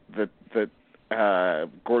enough, that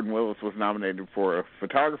Gordon Willis was nominated for a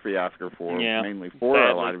photography Oscar for, mainly for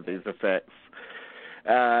a lot of these effects.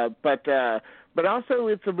 But also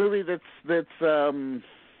it's a movie that's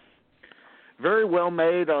very well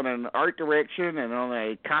made on an art direction and on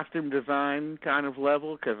a costume design kind of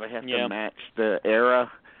level, because they have to match the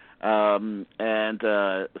era.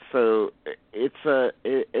 So it's a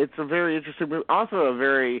very interesting movie. Also a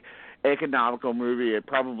very economical movie. It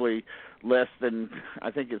probably less than,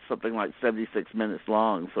 I think it's something like 76 minutes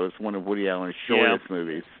long. So it's one of Woody Allen's shortest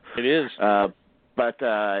movies. It is. But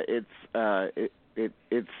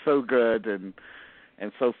it's so good and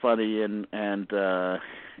so funny and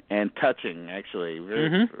touching, actually.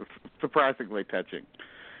 Very surprisingly touching.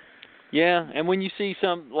 Yeah, and when you see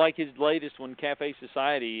some like his latest one, Cafe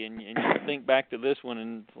Society, and you think back to this one,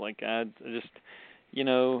 and I just, he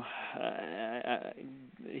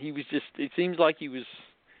was just. It seems like he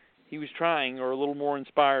he was trying, or a little more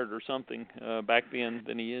inspired, or something back then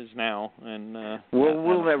than he is now. And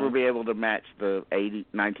we'll never be able to match the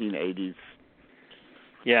 1980s.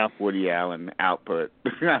 Yeah, Woody Allen output.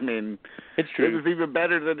 I mean, it's true. It was even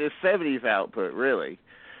better than his 70s output, really.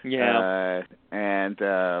 Yeah.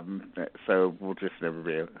 So we'll just never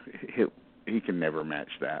be able. He can never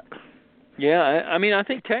match that. Yeah, I mean, I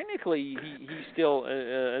think technically he's still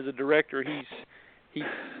as a director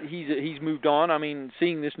he's moved on. I mean,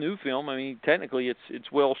 seeing this new film, I mean, technically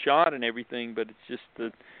it's well shot and everything, but it's just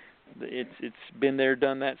it's been there,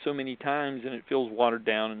 done that so many times, and it feels watered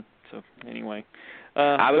down. And so anyway,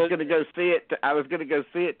 I was going to go see it. I was going to go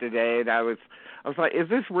see it today, and I was like, is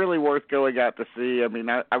this really worth going out to see? I mean,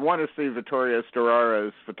 I want to see Vittorio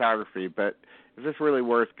Storaro's photography, but is this really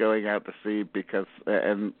worth going out to see? Because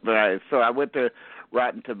so I went to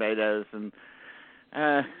Rotten Tomatoes, and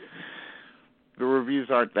the reviews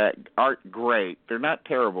aren't great. They're not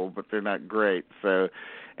terrible, but they're not great. So,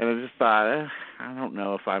 and I just thought, I don't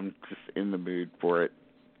know if I'm just in the mood for it.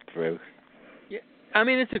 So. Yeah, I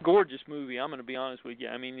mean, it's a gorgeous movie. I'm going to be honest with you.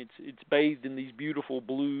 I mean, it's bathed in these beautiful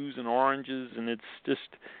blues and oranges, and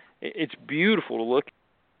it's beautiful to look at.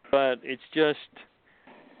 But it's just,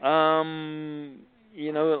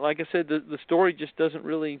 you know, like I said, the story just doesn't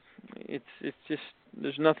really. It's just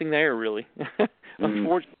there's nothing there really,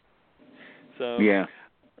 unfortunately. So yeah.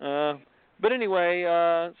 But anyway,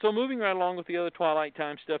 so moving right along with the other Twilight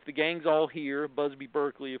Time stuff, the gang's all here. Busby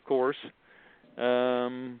Berkeley, of course,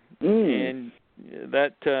 and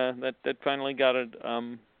that finally got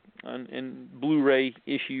in Blu-ray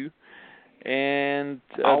issue, and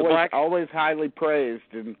always highly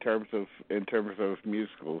praised in terms of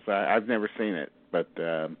musicals. I've never seen it, but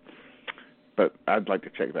I'd like to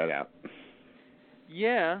check that out.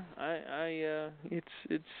 Yeah,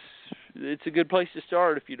 it's a good place to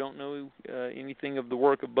start if you don't know anything of the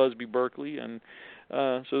work of Busby Berkeley, and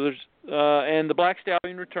so there's and The Black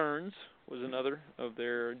Stallion Returns was another of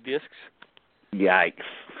their discs. Yikes!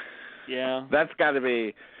 Yeah, that's got to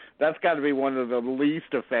be one of the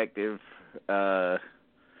least effective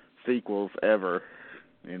sequels ever,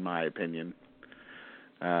 in my opinion.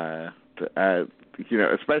 You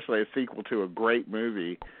know, especially a sequel to a great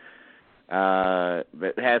movie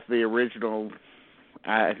that has the original.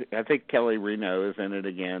 I think Kelly Reno is in it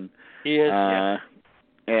again. He is, yeah.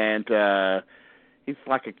 And he's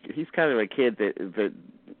kind of a kid that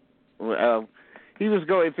he was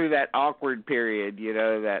going through that awkward period, you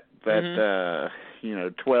know, that you know,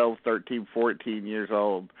 12, 13, 14 years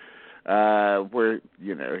old, where,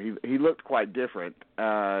 you know, he looked quite different.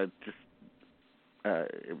 It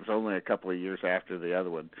was only a couple of years after the other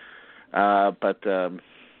one, but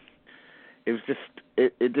it was just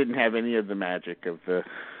it didn't have any of the magic of the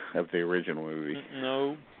original movie.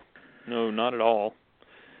 No, not at all.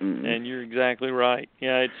 Mm-mm. And you're exactly right.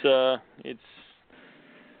 Yeah,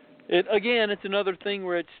 it's another thing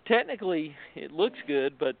where it's technically it looks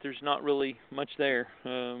good, but there's not really much there.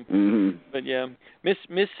 But yeah,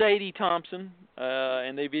 Miss Sadie Thompson,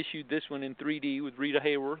 and they've issued this one in 3D with Rita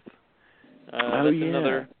Hayworth. That's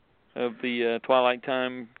another of the Twilight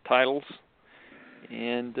Time titles.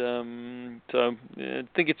 And so I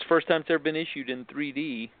think it's the first time it's ever been issued in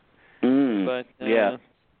 3D. But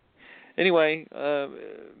anyway,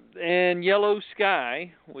 and Yellow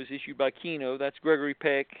Sky was issued by Kino. That's Gregory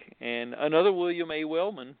Peck and another William A.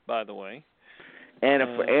 Wellman, by the way.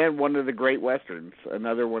 And one of the great westerns.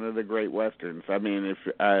 Another one of the great westerns. I mean,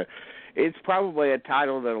 it's probably a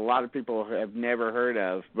title that a lot of people have never heard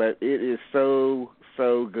of, but it is so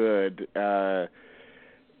good.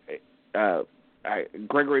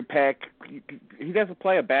 Gregory Peck, he doesn't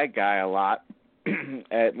play a bad guy a lot,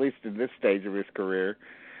 at least in this stage of his career,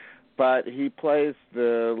 but he plays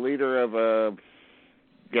the leader of a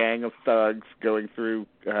gang of thugs going through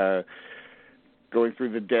the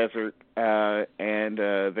desert, and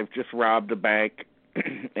they've just robbed a bank,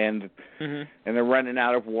 and they're running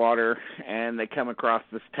out of water, and they come across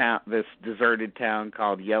this deserted town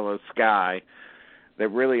called Yellow Sky, that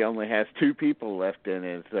really only has two people left in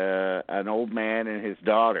it, an old man and his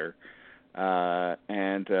daughter,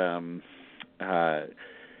 and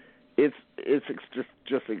it's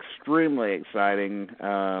just extremely exciting,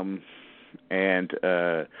 and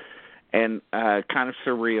kind of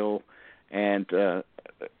surreal, and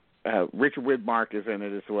Richard Widmark is in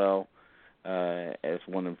it as well, as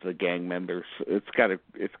one of the gang members. It's got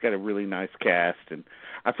a really nice cast, and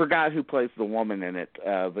I forgot who plays the woman in it,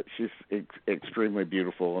 but she's extremely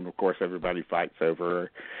beautiful, and of course everybody fights over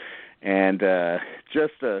her, and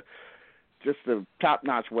just a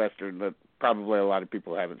top-notch western that probably a lot of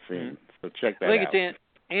people haven't seen. So check that out. I think it's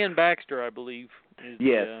Ann Baxter, I believe,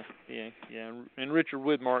 Yes. Yeah, and Richard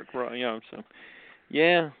Widmark, so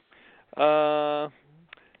yeah. I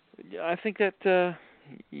think that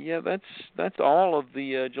that's all of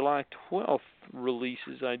the July 12th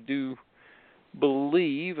releases, I do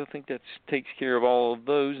believe. I think that takes care of all of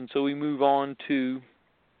those, and so we move on to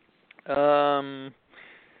the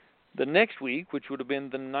next week, which would have been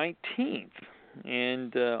the 19th,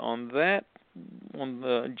 and on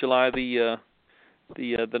July the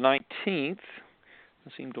 19th, I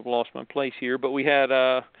seem to have lost my place here, but we had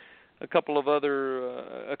a couple of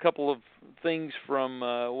things from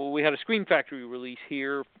we had a Scream Factory release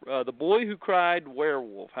here, The Boy Who Cried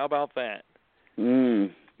Werewolf. How about that?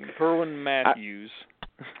 Kerwin Matthews.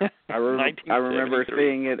 I remember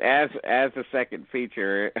seeing it as a second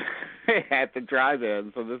feature at the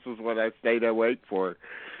drive-in, so this was what I stayed awake for.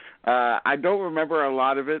 I don't remember a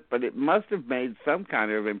lot of it, but it must have made some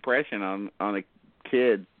kind of impression on a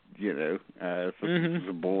kid, so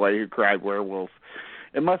the Boy Who Cried Werewolf.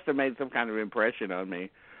 It must have made some kind of impression on me,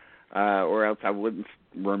 or else I wouldn't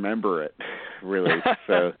remember it really.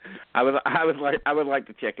 So I would like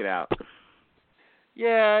to check it out.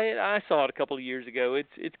 Yeah, I saw it a couple of years ago.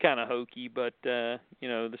 It's kind of hokey, but the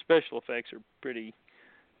special effects are pretty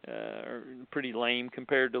lame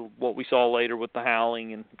compared to what we saw later with The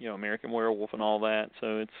Howling and American Werewolf and all that.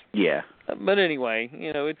 So it's But anyway,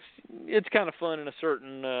 it's kind of fun in a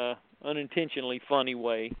certain unintentionally funny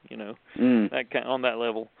way, that kind on that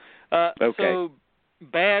level. Okay. So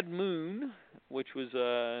Bad Moon, which was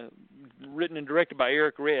written and directed by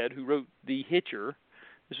Eric Red, who wrote The Hitcher.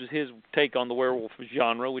 This was his take on the werewolf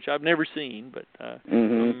genre, which I've never seen, but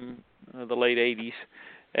from the late 80s.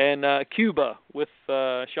 And Cuba with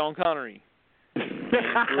Sean Connery.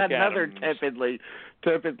 Another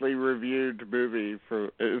tepidly reviewed movie.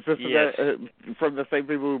 Is this from the same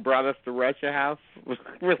people who brought us to Russia House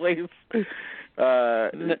release?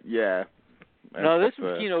 Yeah. No, this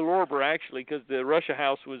was Kino Lorber, actually, because the Russia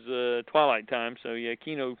House was Twilight Time, so yeah,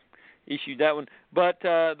 Kino issued that one. But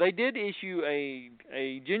they did issue a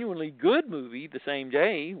genuinely good movie the same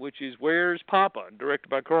day, which is Where's Papa, directed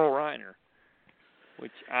by Carl Reiner.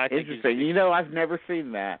 Which I think interesting. Is, I've never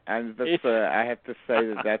seen that, and I have to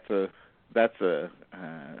say that's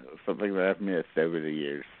something that I've missed over the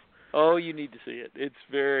years. Oh, you need to see it. It's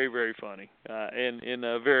very, very funny, and in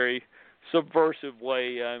a very subversive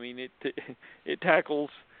way. I mean, it tackles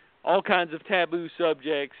all kinds of taboo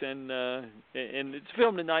subjects, and it's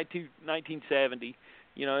filmed in 1970.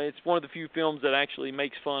 It's one of the few films that actually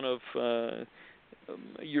makes fun of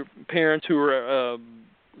your parents who are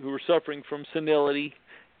suffering from senility,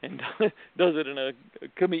 and does it in a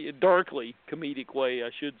darkly comedic way, I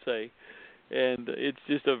should say. And it's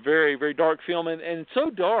just a very, very dark film, and it's so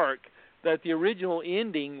dark that the original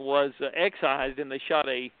ending was excised, and they shot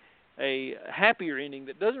a happier ending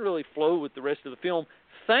that doesn't really flow with the rest of the film.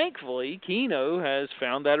 Thankfully, Kino has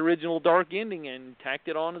found that original dark ending and tacked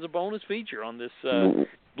it on as a bonus feature on this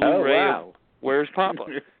Blu-ray of Where's Papa.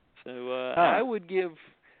 So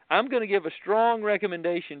I'm going to give a strong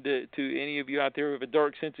recommendation to any of you out there with a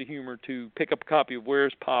dark sense of humor to pick up a copy of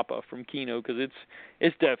Where's Papa from Kino, because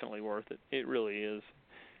it's definitely worth it. It really is.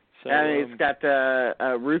 So, and it's got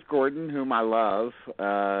Ruth Gordon, whom I love,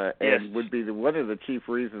 and would be one of the chief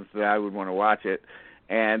reasons that I would want to watch it.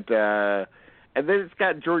 And then it's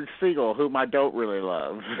got George Segal, whom I don't really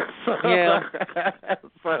love. Yeah.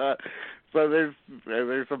 So there's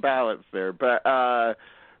a balance there, but I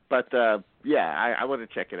want to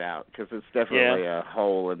check it out because it's definitely a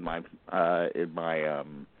hole in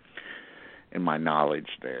my knowledge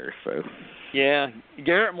there. So yeah,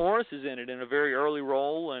 Garrett Morris is in it in a very early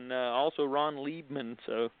role, and also Ron Liebman,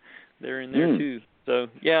 so they're in there too. So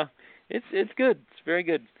yeah, it's good. It's very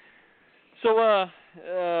good. So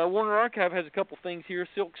Warner Archive has a couple things here: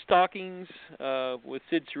 Silk Stockings with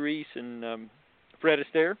Sid Charisse and Fred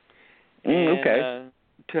Astaire. And,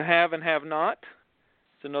 To Have and Have Not.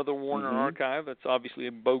 It's another Warner Archive. That's obviously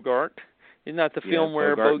a Bogart. Isn't that the film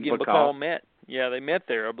where Bogey and Bacall met? Yeah, they met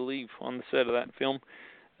there, I believe, on the set of that film.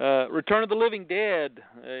 Return of the Living Dead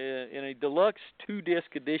in a deluxe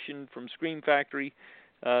 2-disc edition from Scream Factory.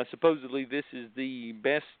 Supposedly this is the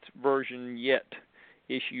best version yet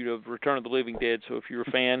issued of Return of the Living Dead, so if you're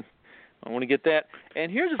a fan, I want to get that.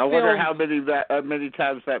 And here's a film. I wonder how many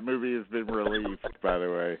times that movie has been released, by the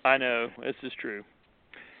way. I know, this is true.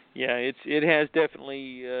 Yeah, it has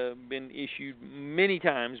definitely been issued many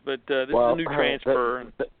times, but this is a new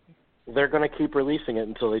transfer. They're going to keep releasing it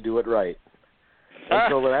until they do it right.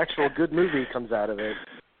 Until an actual good movie comes out of it,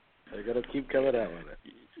 they're going to keep coming out with it.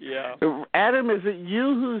 Yeah. Adam, is it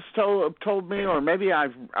you who's told me, or maybe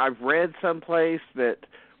I've read someplace that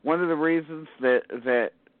one of the reasons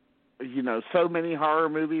that so many horror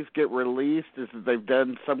movies get released is that they've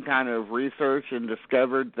done some kind of research and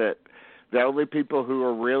discovered that the only people who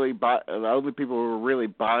are really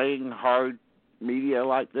buying horror media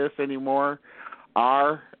like this anymore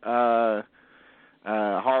are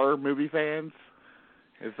horror movie fans.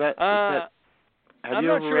 Is that have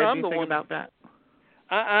you ever read anything about that?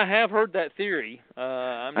 I have heard that theory.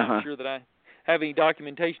 I'm not sure that I have any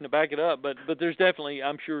documentation to back it up, but there's definitely,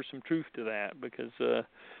 I'm sure, some truth to that because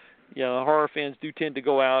horror fans do tend to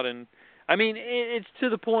go out and, I mean, it's to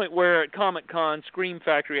the point where at Comic-Con, Scream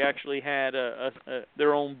Factory actually had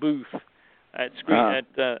their own booth at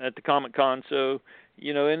the Comic-Con, so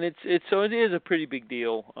and it is a pretty big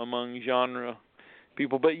deal among genre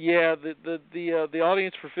people. But yeah, the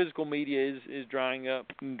audience for physical media is drying up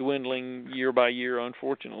and dwindling year by year,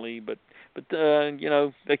 unfortunately. But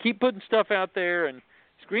they keep putting stuff out there, and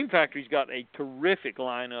Scream Factory's got a terrific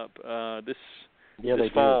lineup this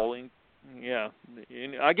fall. Yeah,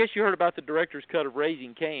 and I guess you heard about the director's cut of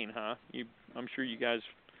Raising Cain, huh? I'm sure you guys.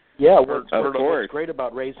 Yeah, what's great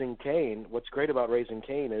about Raising Cain? What's great about Raising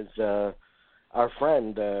Cain is our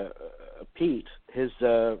friend Pete, his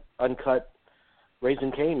uncut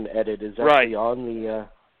Raising Cain edit is actually on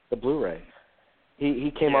the Blu-ray.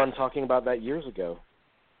 He came on talking about that years ago.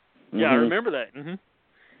 Yeah, I remember that.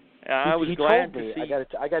 I was glad to see.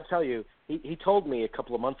 I got to tell you, he told me a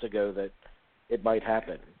couple of months ago that it might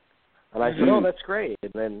happen. And I said, oh, that's great.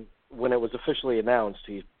 And then when it was officially announced,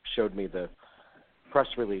 he showed me the press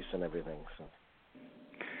release and everything. So.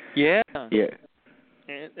 Yeah. Yeah.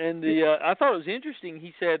 And I thought it was interesting.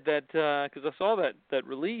 He said that because I saw that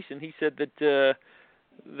release, and he said that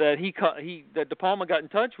that De Palma got in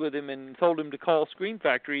touch with him and told him to call Scream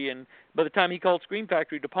Factory, and by the time he called Scream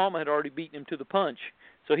Factory, De Palma had already beaten him to the punch.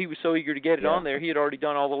 So he was so eager to get it on there, he had already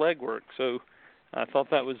done all the legwork. So I thought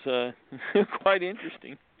that was quite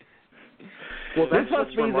interesting. Well, that's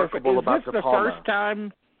what's remarkable about De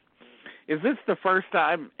Palma. Is this the first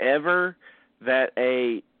time ever that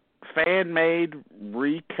a fan-made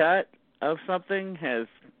recut of something has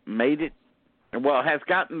made it? Well, has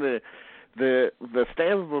gotten the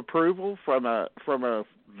stamp of approval from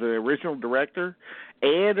the original director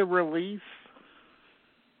and a release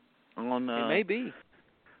on. It may be.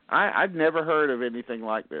 I've never heard of anything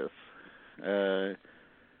like this.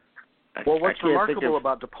 Well, what's remarkable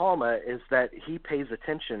about De Palma is that he pays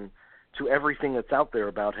attention to everything that's out there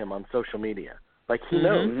about him on social media. Like, he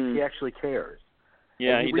knows. He actually cares.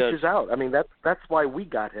 Yeah, and he reaches out. I mean, that's why we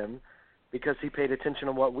got him, because he paid attention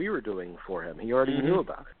to what we were doing for him. He already knew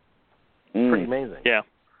about it. It's pretty amazing. Yeah.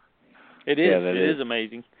 It is. It is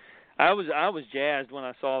amazing. I was jazzed when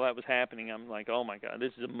I saw that was happening. I'm like, oh my God,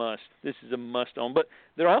 this is a must. This is a must own. But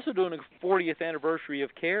they're also doing a 40th anniversary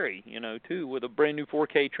of Carrie, too, with a brand new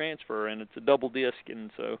 4K transfer, and it's a double disc, and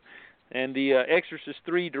the Exorcist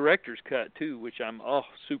 3 director's cut too, which I'm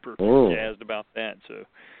super jazzed about that. So,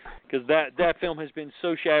 because that film has been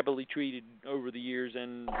so shabbily treated over the years,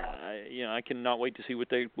 and I cannot wait to see what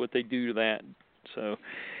they do to that. So,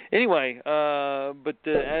 anyway,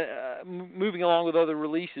 moving along with other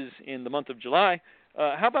releases in the month of July,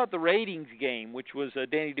 how about The Ratings Game, which was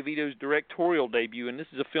Danny DeVito's directorial debut, and this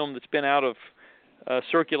is a film that's been out of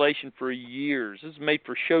circulation for years. This is made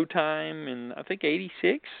for Showtime in, I think,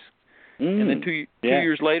 86, and then two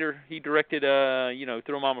years later, he directed,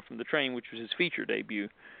 Throw Mama from the Train, which was his feature debut.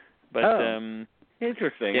 But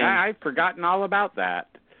interesting. I've forgotten all about that.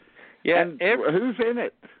 Yeah, and who's in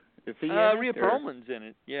it? Is he Rhea Perlman's in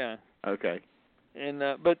it, yeah. Okay. And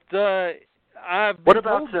what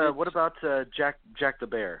about Jack the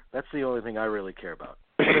Bear? That's the only thing I really care about.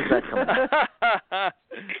 When is that coming?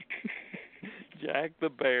 Jack the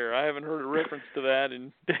Bear. I haven't heard a reference to that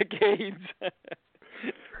in decades.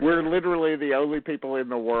 We're literally the only people in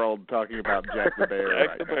the world talking about Jack the Bear.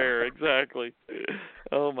 Jack the Bear, exactly.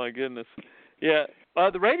 Oh my goodness. Yeah.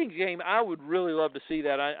 The Ratings Game, I would really love to see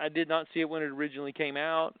that. I did not see it when it originally came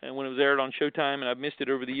out and when it was aired on Showtime, and I've missed it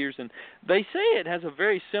over the years. And they say it has a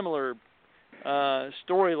very similar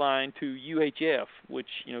storyline to UHF, which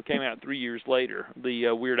came out 3 years later,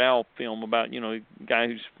 the Weird Al film about a guy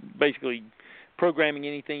who's basically programming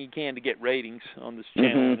anything he can to get ratings on this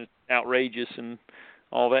channel, and it's outrageous and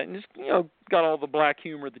all that, and it's got all the black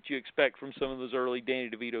humor that you expect from some of those early Danny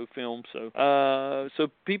DeVito films. So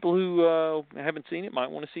people who haven't seen it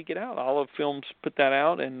might want to seek it out. Olive Films put that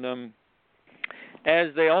out, and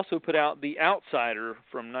as they also put out The Outsider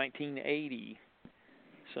from 1980.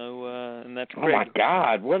 So and that's Craig. Oh my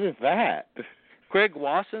God, what is that? Craig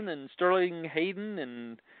Wasson and Sterling Hayden,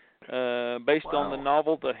 and based on the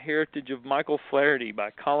novel The Heritage of Michael Flaherty by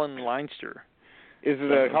Colin Leinster. Is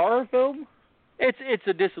it a horror film? It's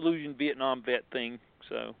a disillusioned Vietnam vet thing.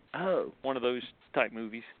 So one of those type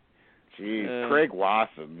movies. Gee, Craig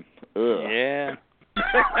Wasson. Ugh. Yeah.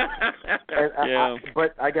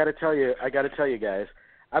 But I got to tell you guys,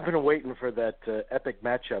 I've been waiting for that epic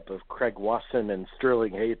matchup of Craig Wasson and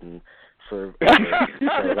Sterling Hayden for.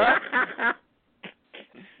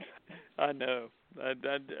 I know. I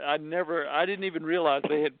didn't even realize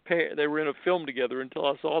they were in a film together until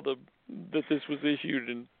I saw that this was issued.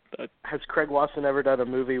 And has Craig Wasson ever done a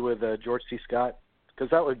movie with George C. Scott? Because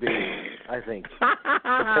that would be, I think, the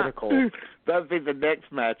pinnacle. That'd be the next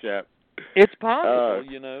matchup. It's possible,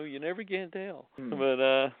 you never can tell.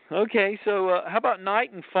 But okay, so how about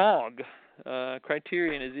Night and Fog?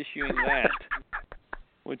 Criterion is issuing that,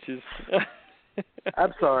 which is.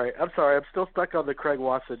 I'm sorry. I'm still stuck on the Craig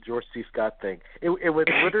Wasson, George C. Scott thing. It would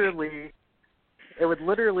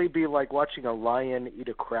literally be like watching a lion eat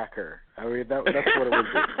a cracker. I mean, that's what it would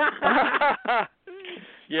be.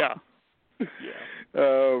 Yeah.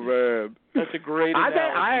 Oh man, that's a great analogy.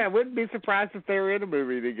 I wouldn't be surprised if they were in a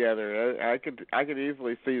movie together. I could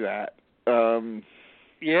easily see that.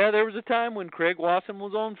 Yeah, there was a time when Craig Wasson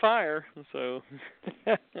was on fire. So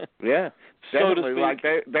yeah, definitely. So like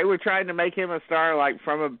they were trying to make him a star, like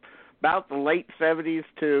from about the late '70s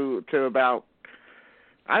to about.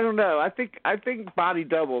 I don't know. I think Body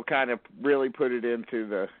Double kind of really put it into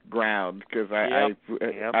the ground because I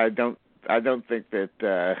don't think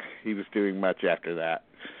that he was doing much after that.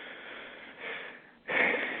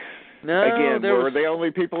 No, again, we're the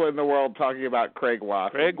only people in the world talking about Craig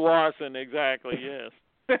Wasson. Craig Wasson, exactly. Yes.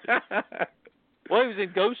 Well, he was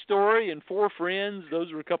in Ghost Story and Four Friends.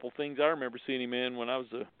 Those were a couple things I remember seeing him in when I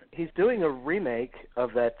was a. He's doing a remake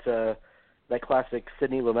of that classic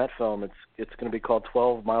Sidney Lumet film. It's going to be called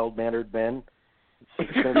 12 Mild-Mannered Men.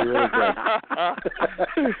 It's going to be really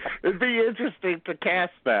good. It'd be interesting to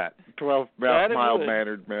cast that 12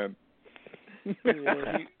 Mild-Mannered Men.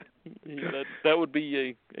 That would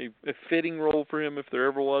be a fitting role for him if there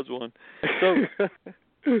ever was one. So,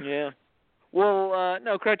 yeah. Well,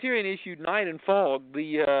 no, Criterion issued Night and Fog,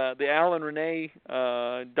 the Alan Renee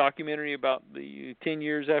documentary about the 10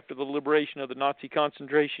 years after the liberation of the Nazi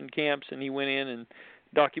concentration camps, and he went in and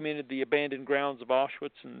documented the abandoned grounds of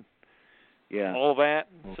Auschwitz and all that.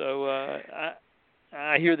 So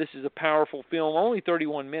I hear this is a powerful film, only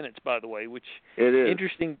 31 minutes, by the way, which it is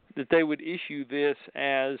interesting that they would issue this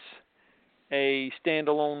as a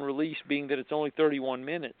standalone release, being that it's only 31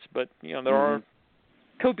 minutes. But, there are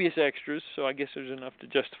copious extras, so I guess there's enough to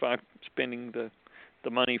justify spending the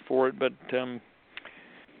money for it. But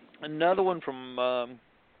another one from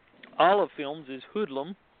Olive Films is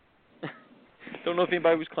Hoodlum. Don't know if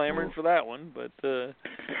anybody was clamoring for that one, but the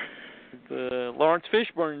Lawrence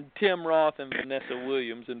Fishburne, Tim Roth, and Vanessa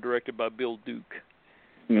Williams, and directed by Bill Duke.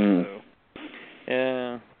 So,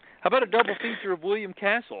 how about a double feature of William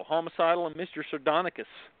Castle, Homicidal and Mr. Sardonicus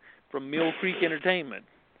from Mill Creek Entertainment?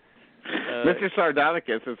 Mr.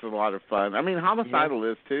 Sardonicus is a lot of fun. I mean, Homicidal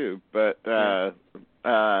is too, but Mr.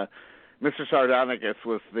 Sardonicus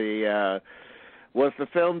was the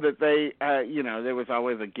film that they, there was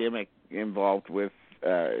always a gimmick involved with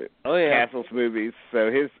Castle's movies. So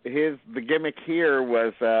the gimmick here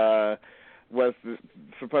was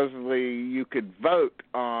supposedly you could vote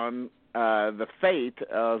on the fate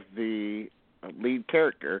of the lead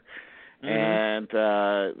character, and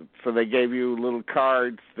so they gave you little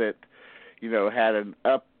cards that had an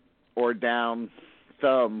up or down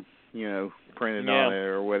thumb, printed on it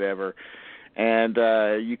or whatever, and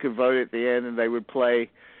you could vote at the end, and they would play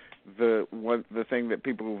the thing that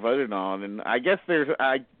people voted on. And I guess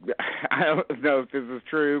I don't know if this is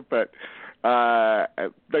true, but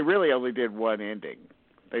they really only did one ending.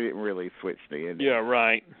 They didn't really switch the ending. Yeah,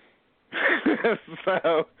 right.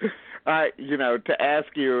 So, to ask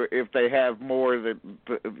you if they have more than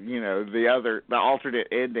the alternate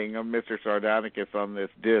ending of Mr. Sardonicus on this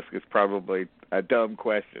disc is probably a dumb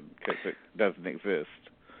question because it doesn't exist.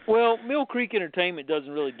 Well, Mill Creek Entertainment doesn't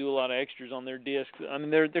really do a lot of extras on their discs. I mean,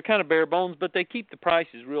 they're kind of bare bones, but they keep the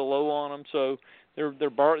prices real low on them, so they're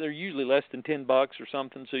usually less than $10 or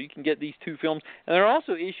something. So you can get these two films, and they're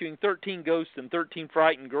also issuing 13 Ghosts and 13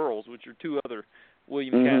 Frightened Girls, which are two other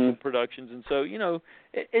William Castle productions. And so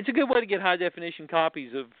it's a good way to get high definition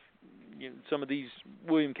copies of some of these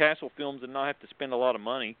William Castle films and not have to spend a lot of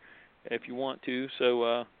money if you want to.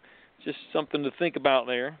 So. Just something to think about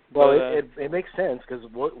there. Well, it makes sense because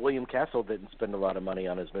William Castle didn't spend a lot of money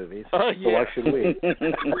on his movies. So why should we?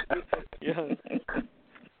 Yeah.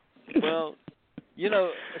 Well,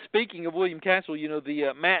 speaking of William Castle,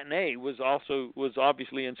 the Matinee was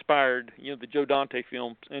obviously inspired. The Joe Dante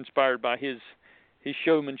film inspired by his his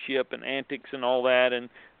showmanship and antics and all that, and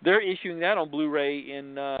they're issuing that on Blu-ray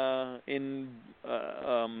in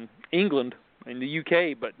England, in the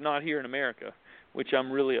UK, but not here in America, which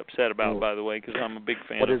I'm really upset about, by the way, because I'm a big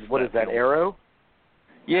fan. What is that? Film. Arrow?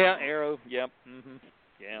 Yeah, Arrow. Yep.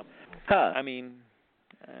 Yeah. Huh. I mean,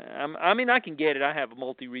 I can get it. I have a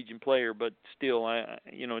multi-region player, but still,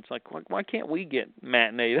 it's like, why can't we get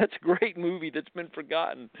Matinee? That's a great movie that's been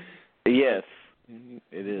forgotten. Yes,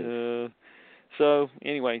 it is. So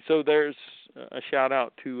anyway, there's a shout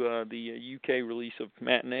out to the UK release of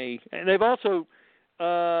Matinee, and they've also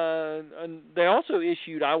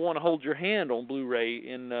issued I Want to Hold Your Hand on Blu-ray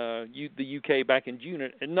in the UK back in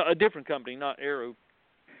June. A different company, not Arrow,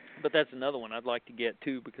 but that's another one I'd like to get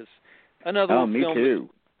too, because another me film. Too.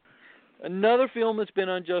 Another film that's been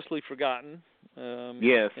unjustly forgotten.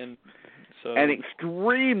 Yes. And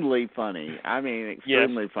extremely funny. I mean,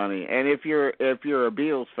 extremely funny. And if you're a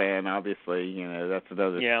Beatles fan, obviously, that's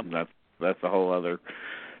another. Yeah. That's a whole other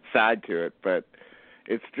side to it. But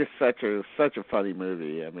it's just such a funny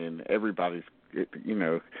movie. I mean, everybody's.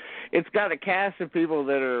 It's got a cast of people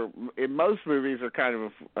that are in most movies are kind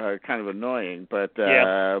of annoying, but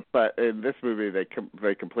in this movie they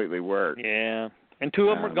completely work. Yeah. And two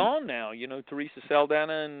of them are gone now. Teresa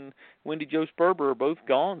Saldana and Wendy Jo Sperber are both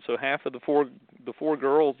gone. So half of the four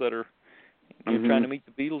girls that are trying to meet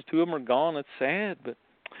the Beatles, two of them are gone. It's sad, but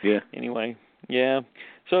anyway, yeah.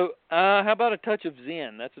 So how about A Touch of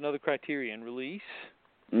Zen? That's another Criterion release,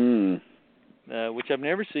 which I've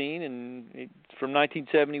never seen, and it's from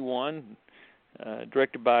 1971,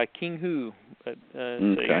 directed by King Hu.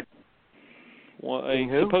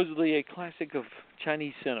 Supposedly a classic of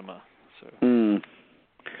Chinese cinema. So.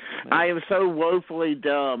 I am so woefully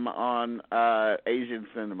dumb on Asian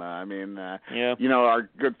cinema. I mean, our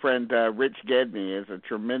good friend Rich Gedney is a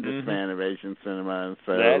tremendous fan of Asian cinema, and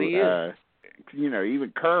so that he is.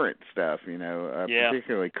 Even current stuff,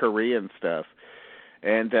 particularly Korean stuff.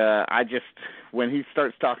 And when he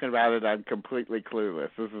starts talking about it, I'm completely clueless.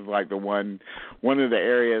 This is like one of the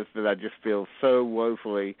areas that I just feel so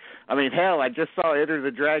woefully. I mean, hell, I just saw Enter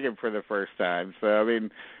the Dragon for the first time. So, I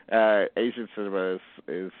mean, Asian cinema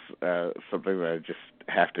is something that I just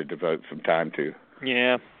have to devote some time to.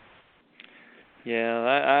 Yeah.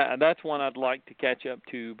 Yeah, that's one I'd like to catch up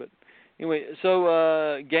to. But anyway,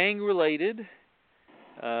 so gang-related.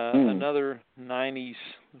 Another 90s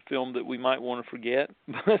film that we might want to forget.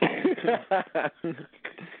 Who's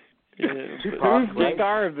the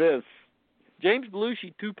star of this? James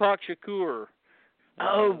Belushi, Tupac Shakur.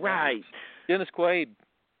 Oh, right. Dennis Quaid.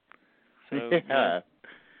 So, I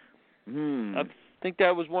think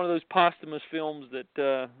that was one of those posthumous films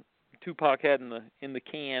that Tupac had in the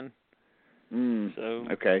can. So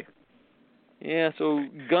okay. Yeah, so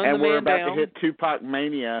Gun and the Man Down. And we're about to hit Tupac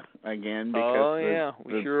Mania again because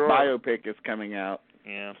the biopic is coming out.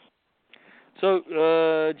 Yeah. So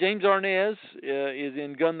James Arnaz is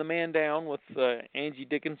in Gun the Man Down with Angie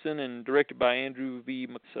Dickinson and directed by Andrew V.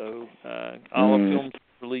 So Olive Films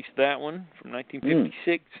released that one from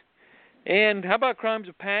 1956. And how about Crimes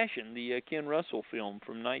of Passion, the Ken Russell film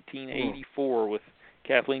from 1984 with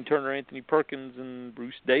Kathleen Turner, Anthony Perkins, and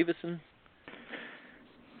Bruce Davison?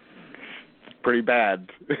 Pretty bad.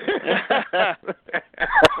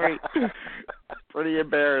 Pretty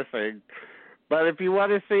embarrassing. But if you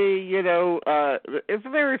want to see,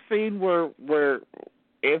 isn't there a scene where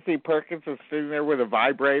Anthony Perkins is sitting there with a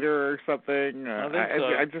vibrator or something?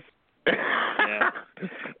 I just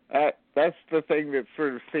that's the thing that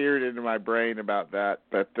sort of seared into my brain about that.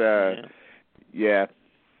 But can't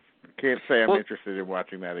say I'm interested in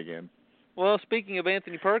watching that again. Well, speaking of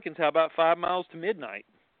Anthony Perkins, how about 5 Miles to Midnight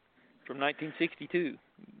from 1962?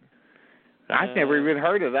 I've never even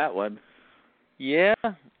heard of that one. Yeah,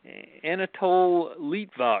 Anatole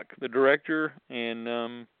Litvak, the director,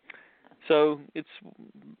 and so it's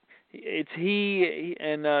he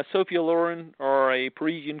and Sophia Loren are a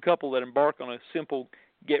Parisian couple that embark on a simple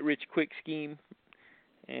get-rich-quick scheme,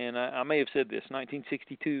 and I may have said this,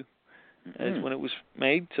 1962 is when it was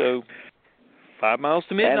made, so 5 Miles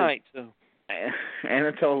to Midnight.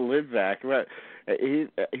 Anatole Litvak, but he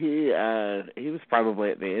was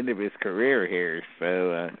probably at the end of his career here,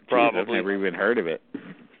 so probably I've never even heard of it.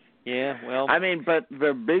 Yeah, well, I mean, but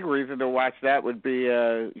the big reason to watch that would be,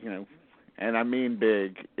 and I mean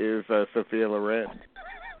big, is Sophia Loren.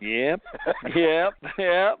 Yep.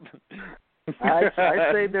 I'd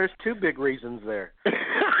say there's two big reasons there.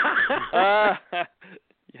 Yeah.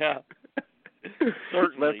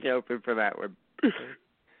 Certainly. Let's be open for that one.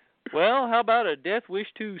 Well, how about a Death Wish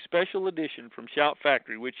 2 special edition from Shout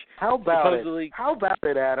Factory, which How about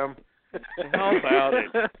it, Adam? How about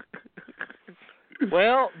it?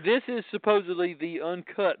 Well, this is supposedly the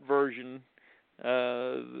uncut version.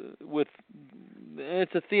 With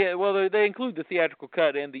it's a they include the theatrical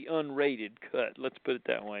cut and the unrated cut. Let's put it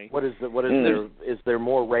that way. What is there? Is there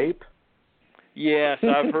more rape? Yes,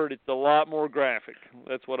 I've heard it's a lot more graphic.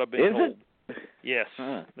 That's what I've been told. Is it? Yes,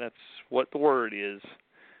 that's what the word is.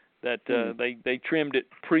 That they trimmed it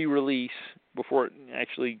pre-release before it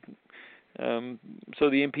actually, so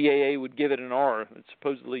the MPAA would give it an R. It's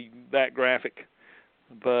supposedly that graphic.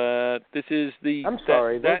 But this is the. I'm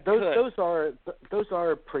sorry. Those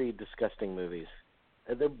are pretty disgusting movies.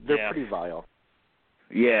 They're pretty vile.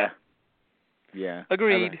 Yeah.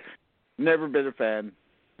 Agreed. Never been a fan.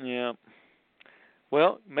 Yeah.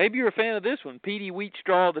 Well, maybe you're a fan of this one, Petey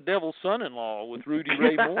Wheatstraw, the Devil's Son-in-Law, with Rudy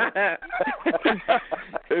Ray Moore.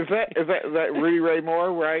 Is that Rudy Ray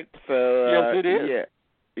Moore, right? So yes, it is.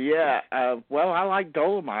 Yeah. Well, I like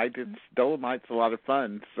Dolomite. Dolomite's a lot of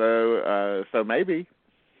fun. So maybe.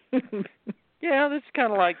 Yeah, that's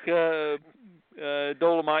kind of like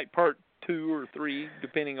Dolomite Part 2 or 3,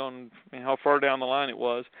 depending on how far down the line it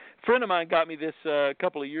was. A friend of mine got me this a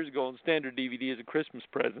couple of years ago on standard DVD as a Christmas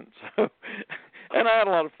present, so and I had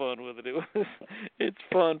a lot of fun with it. It's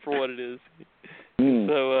fun for what it is.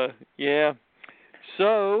 So yeah.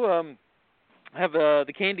 So I have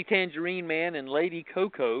the Candy Tangerine Man and Lady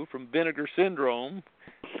Coco from Vinegar Syndrome,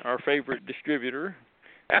 our favorite distributor.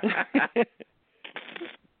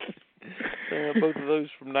 Both of those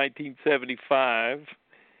from 1975.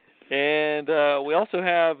 And we also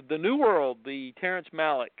have The New World, the Terrence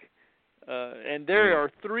Malick. And there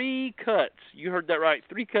are 3 cuts. You heard that right.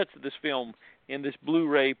 3 cuts of this film in this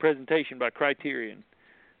Blu-ray presentation by Criterion.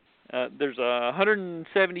 There's a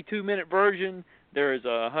 172-minute version, there is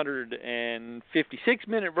a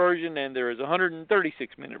 156-minute version, and there is a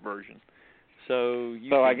 136-minute version. So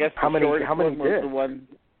I guess how many discs?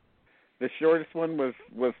 The shortest one was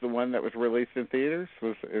the one that was released in theaters.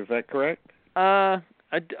 Is that correct? I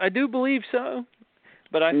do believe so,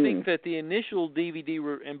 but I think that the initial DVD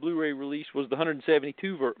and Blu-ray release was the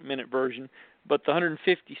 172-minute version, but the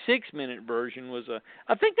 156-minute version was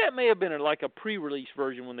I think that may have been like a pre-release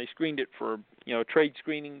version when they screened it for trade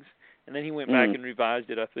screenings, and then he went back and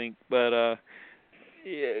revised it, I think. But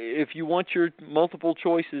if you want your multiple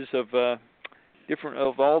choices of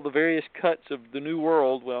all the various cuts of The New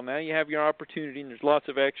World, well, now you have your opportunity, and there's lots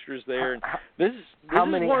of extras there. And how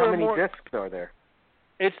many discs are there?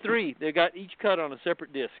 It's 3. They got each cut on a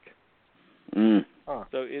separate disc. Oh.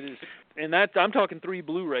 So it is, and I'm talking 3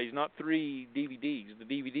 Blu-rays, not 3 DVDs. The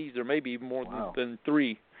DVDs there may be more than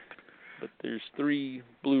 3, but there's 3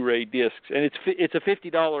 Blu-ray discs, and it's a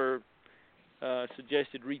 $50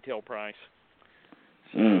 suggested retail price.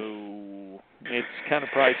 So it's kind of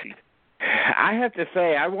pricey. I have to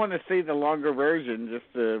say, I want to see the longer version just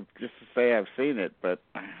to say I've seen it, but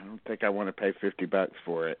I don't think I want to pay $50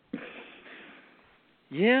 for it.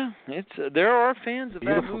 Yeah, there are fans of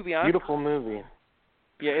that movie. Beautiful movie.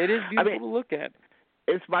 Yeah, it is beautiful to look at.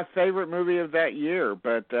 It's my favorite movie of that year,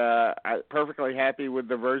 but I'm perfectly happy with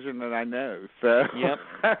the version that I know. So yep.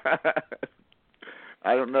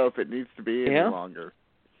 I don't know if it needs to be any longer.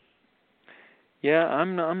 Yeah,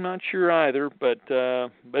 I'm not sure either, but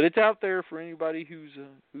it's out there for anybody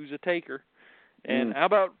who's a taker. And how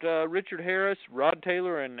about Richard Harris, Rod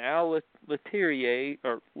Taylor, and Al Leterrier,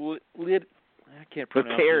 or I can't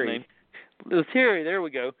pronounce his name. Leterrier, there we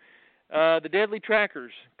go. The Deadly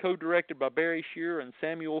Trackers, co-directed by Barry Shearer and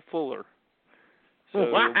Samuel Fuller. So,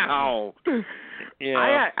 wow!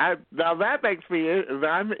 Yeah. Now that makes me.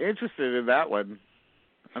 I'm interested in that one.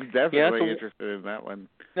 I'm definitely interested in that one.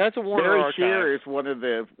 That's a Warner Barry Archive. Shearer is one of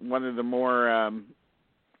the more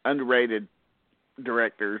underrated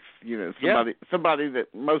directors. Somebody that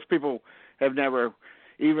most people have never,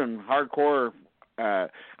 even hardcore. I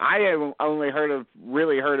have only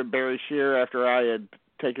really heard of Barry Shearer after I had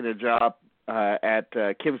taken a job at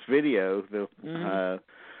Kim's Video, the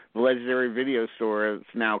legendary video store. It's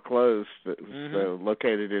now closed. It was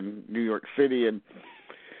located in New York City, and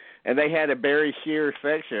they had a Barry Shearer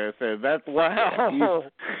section. So that's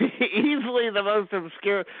easily the most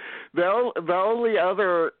obscure. The only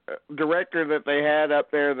other director that they had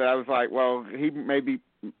up there that I was like, well, he may beat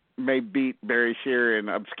Barry Shearer in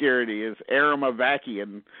obscurity is Aram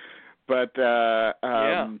Avakian, but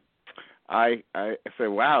I said,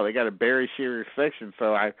 wow, they got a Barry Shearer section.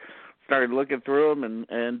 So I started looking through them,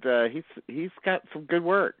 and he's got some good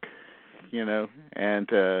work, and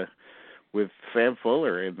with Sam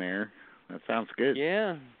Fuller in there, that sounds good.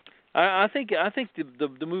 Yeah, I think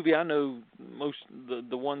the movie I know most,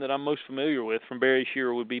 the one that I'm most familiar with from Barry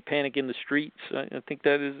Shearer would be Panic in the Streets. I think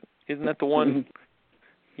that isn't that the one?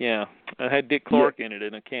 Yeah, I had Dick Clark in it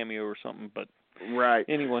in a cameo or something, but right.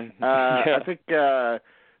 Anyway, I think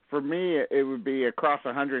for me it would be Across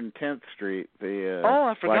 110th Street.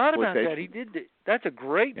 I forgot about that. Blaxploitation. He did. That's a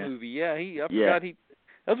great movie. Yeah, I forgot he.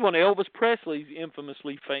 That was one of Elvis Presley's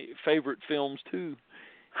infamously favorite films too.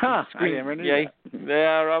 Huh? I never knew that.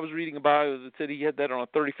 Yeah. I was reading a bio that said he had that on a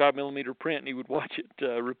 35mm print and he would watch it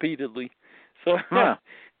repeatedly. So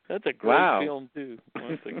that's a great film too.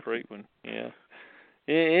 That's a great one. Yeah.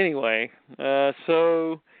 Anyway,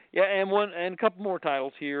 so yeah, and a couple more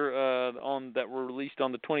titles here on that were released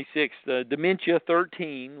on the 26th. Dementia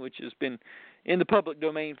 13, which has been in the public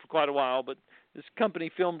domain for quite a while, but this company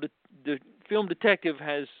Film Detective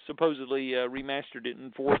has supposedly remastered it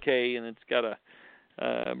in 4K, and it's got a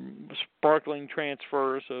sparkling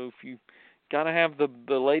transfer. So if you gotta have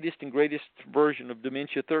the latest and greatest version of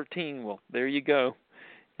Dementia 13, well, there you go.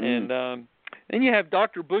 And then you have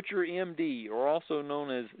Dr. Butcher, M.D., or also known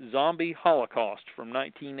as Zombie Holocaust from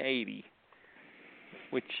 1980,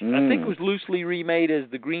 which I think was loosely remade as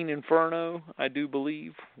The Green Inferno, I do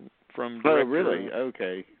believe, from director. Oh, really?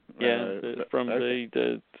 Okay. Yeah, from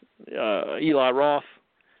the Eli Roth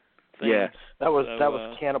thing. Yes, that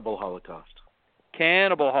was Cannibal Holocaust.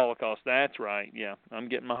 Cannibal Holocaust, that's right. Yeah, I'm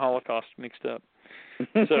getting my Holocaust mixed up.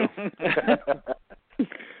 So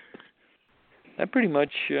that pretty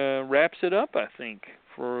much wraps it up, I think,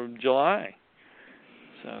 for July.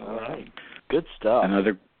 So all right. Good stuff.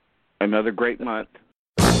 Another great month.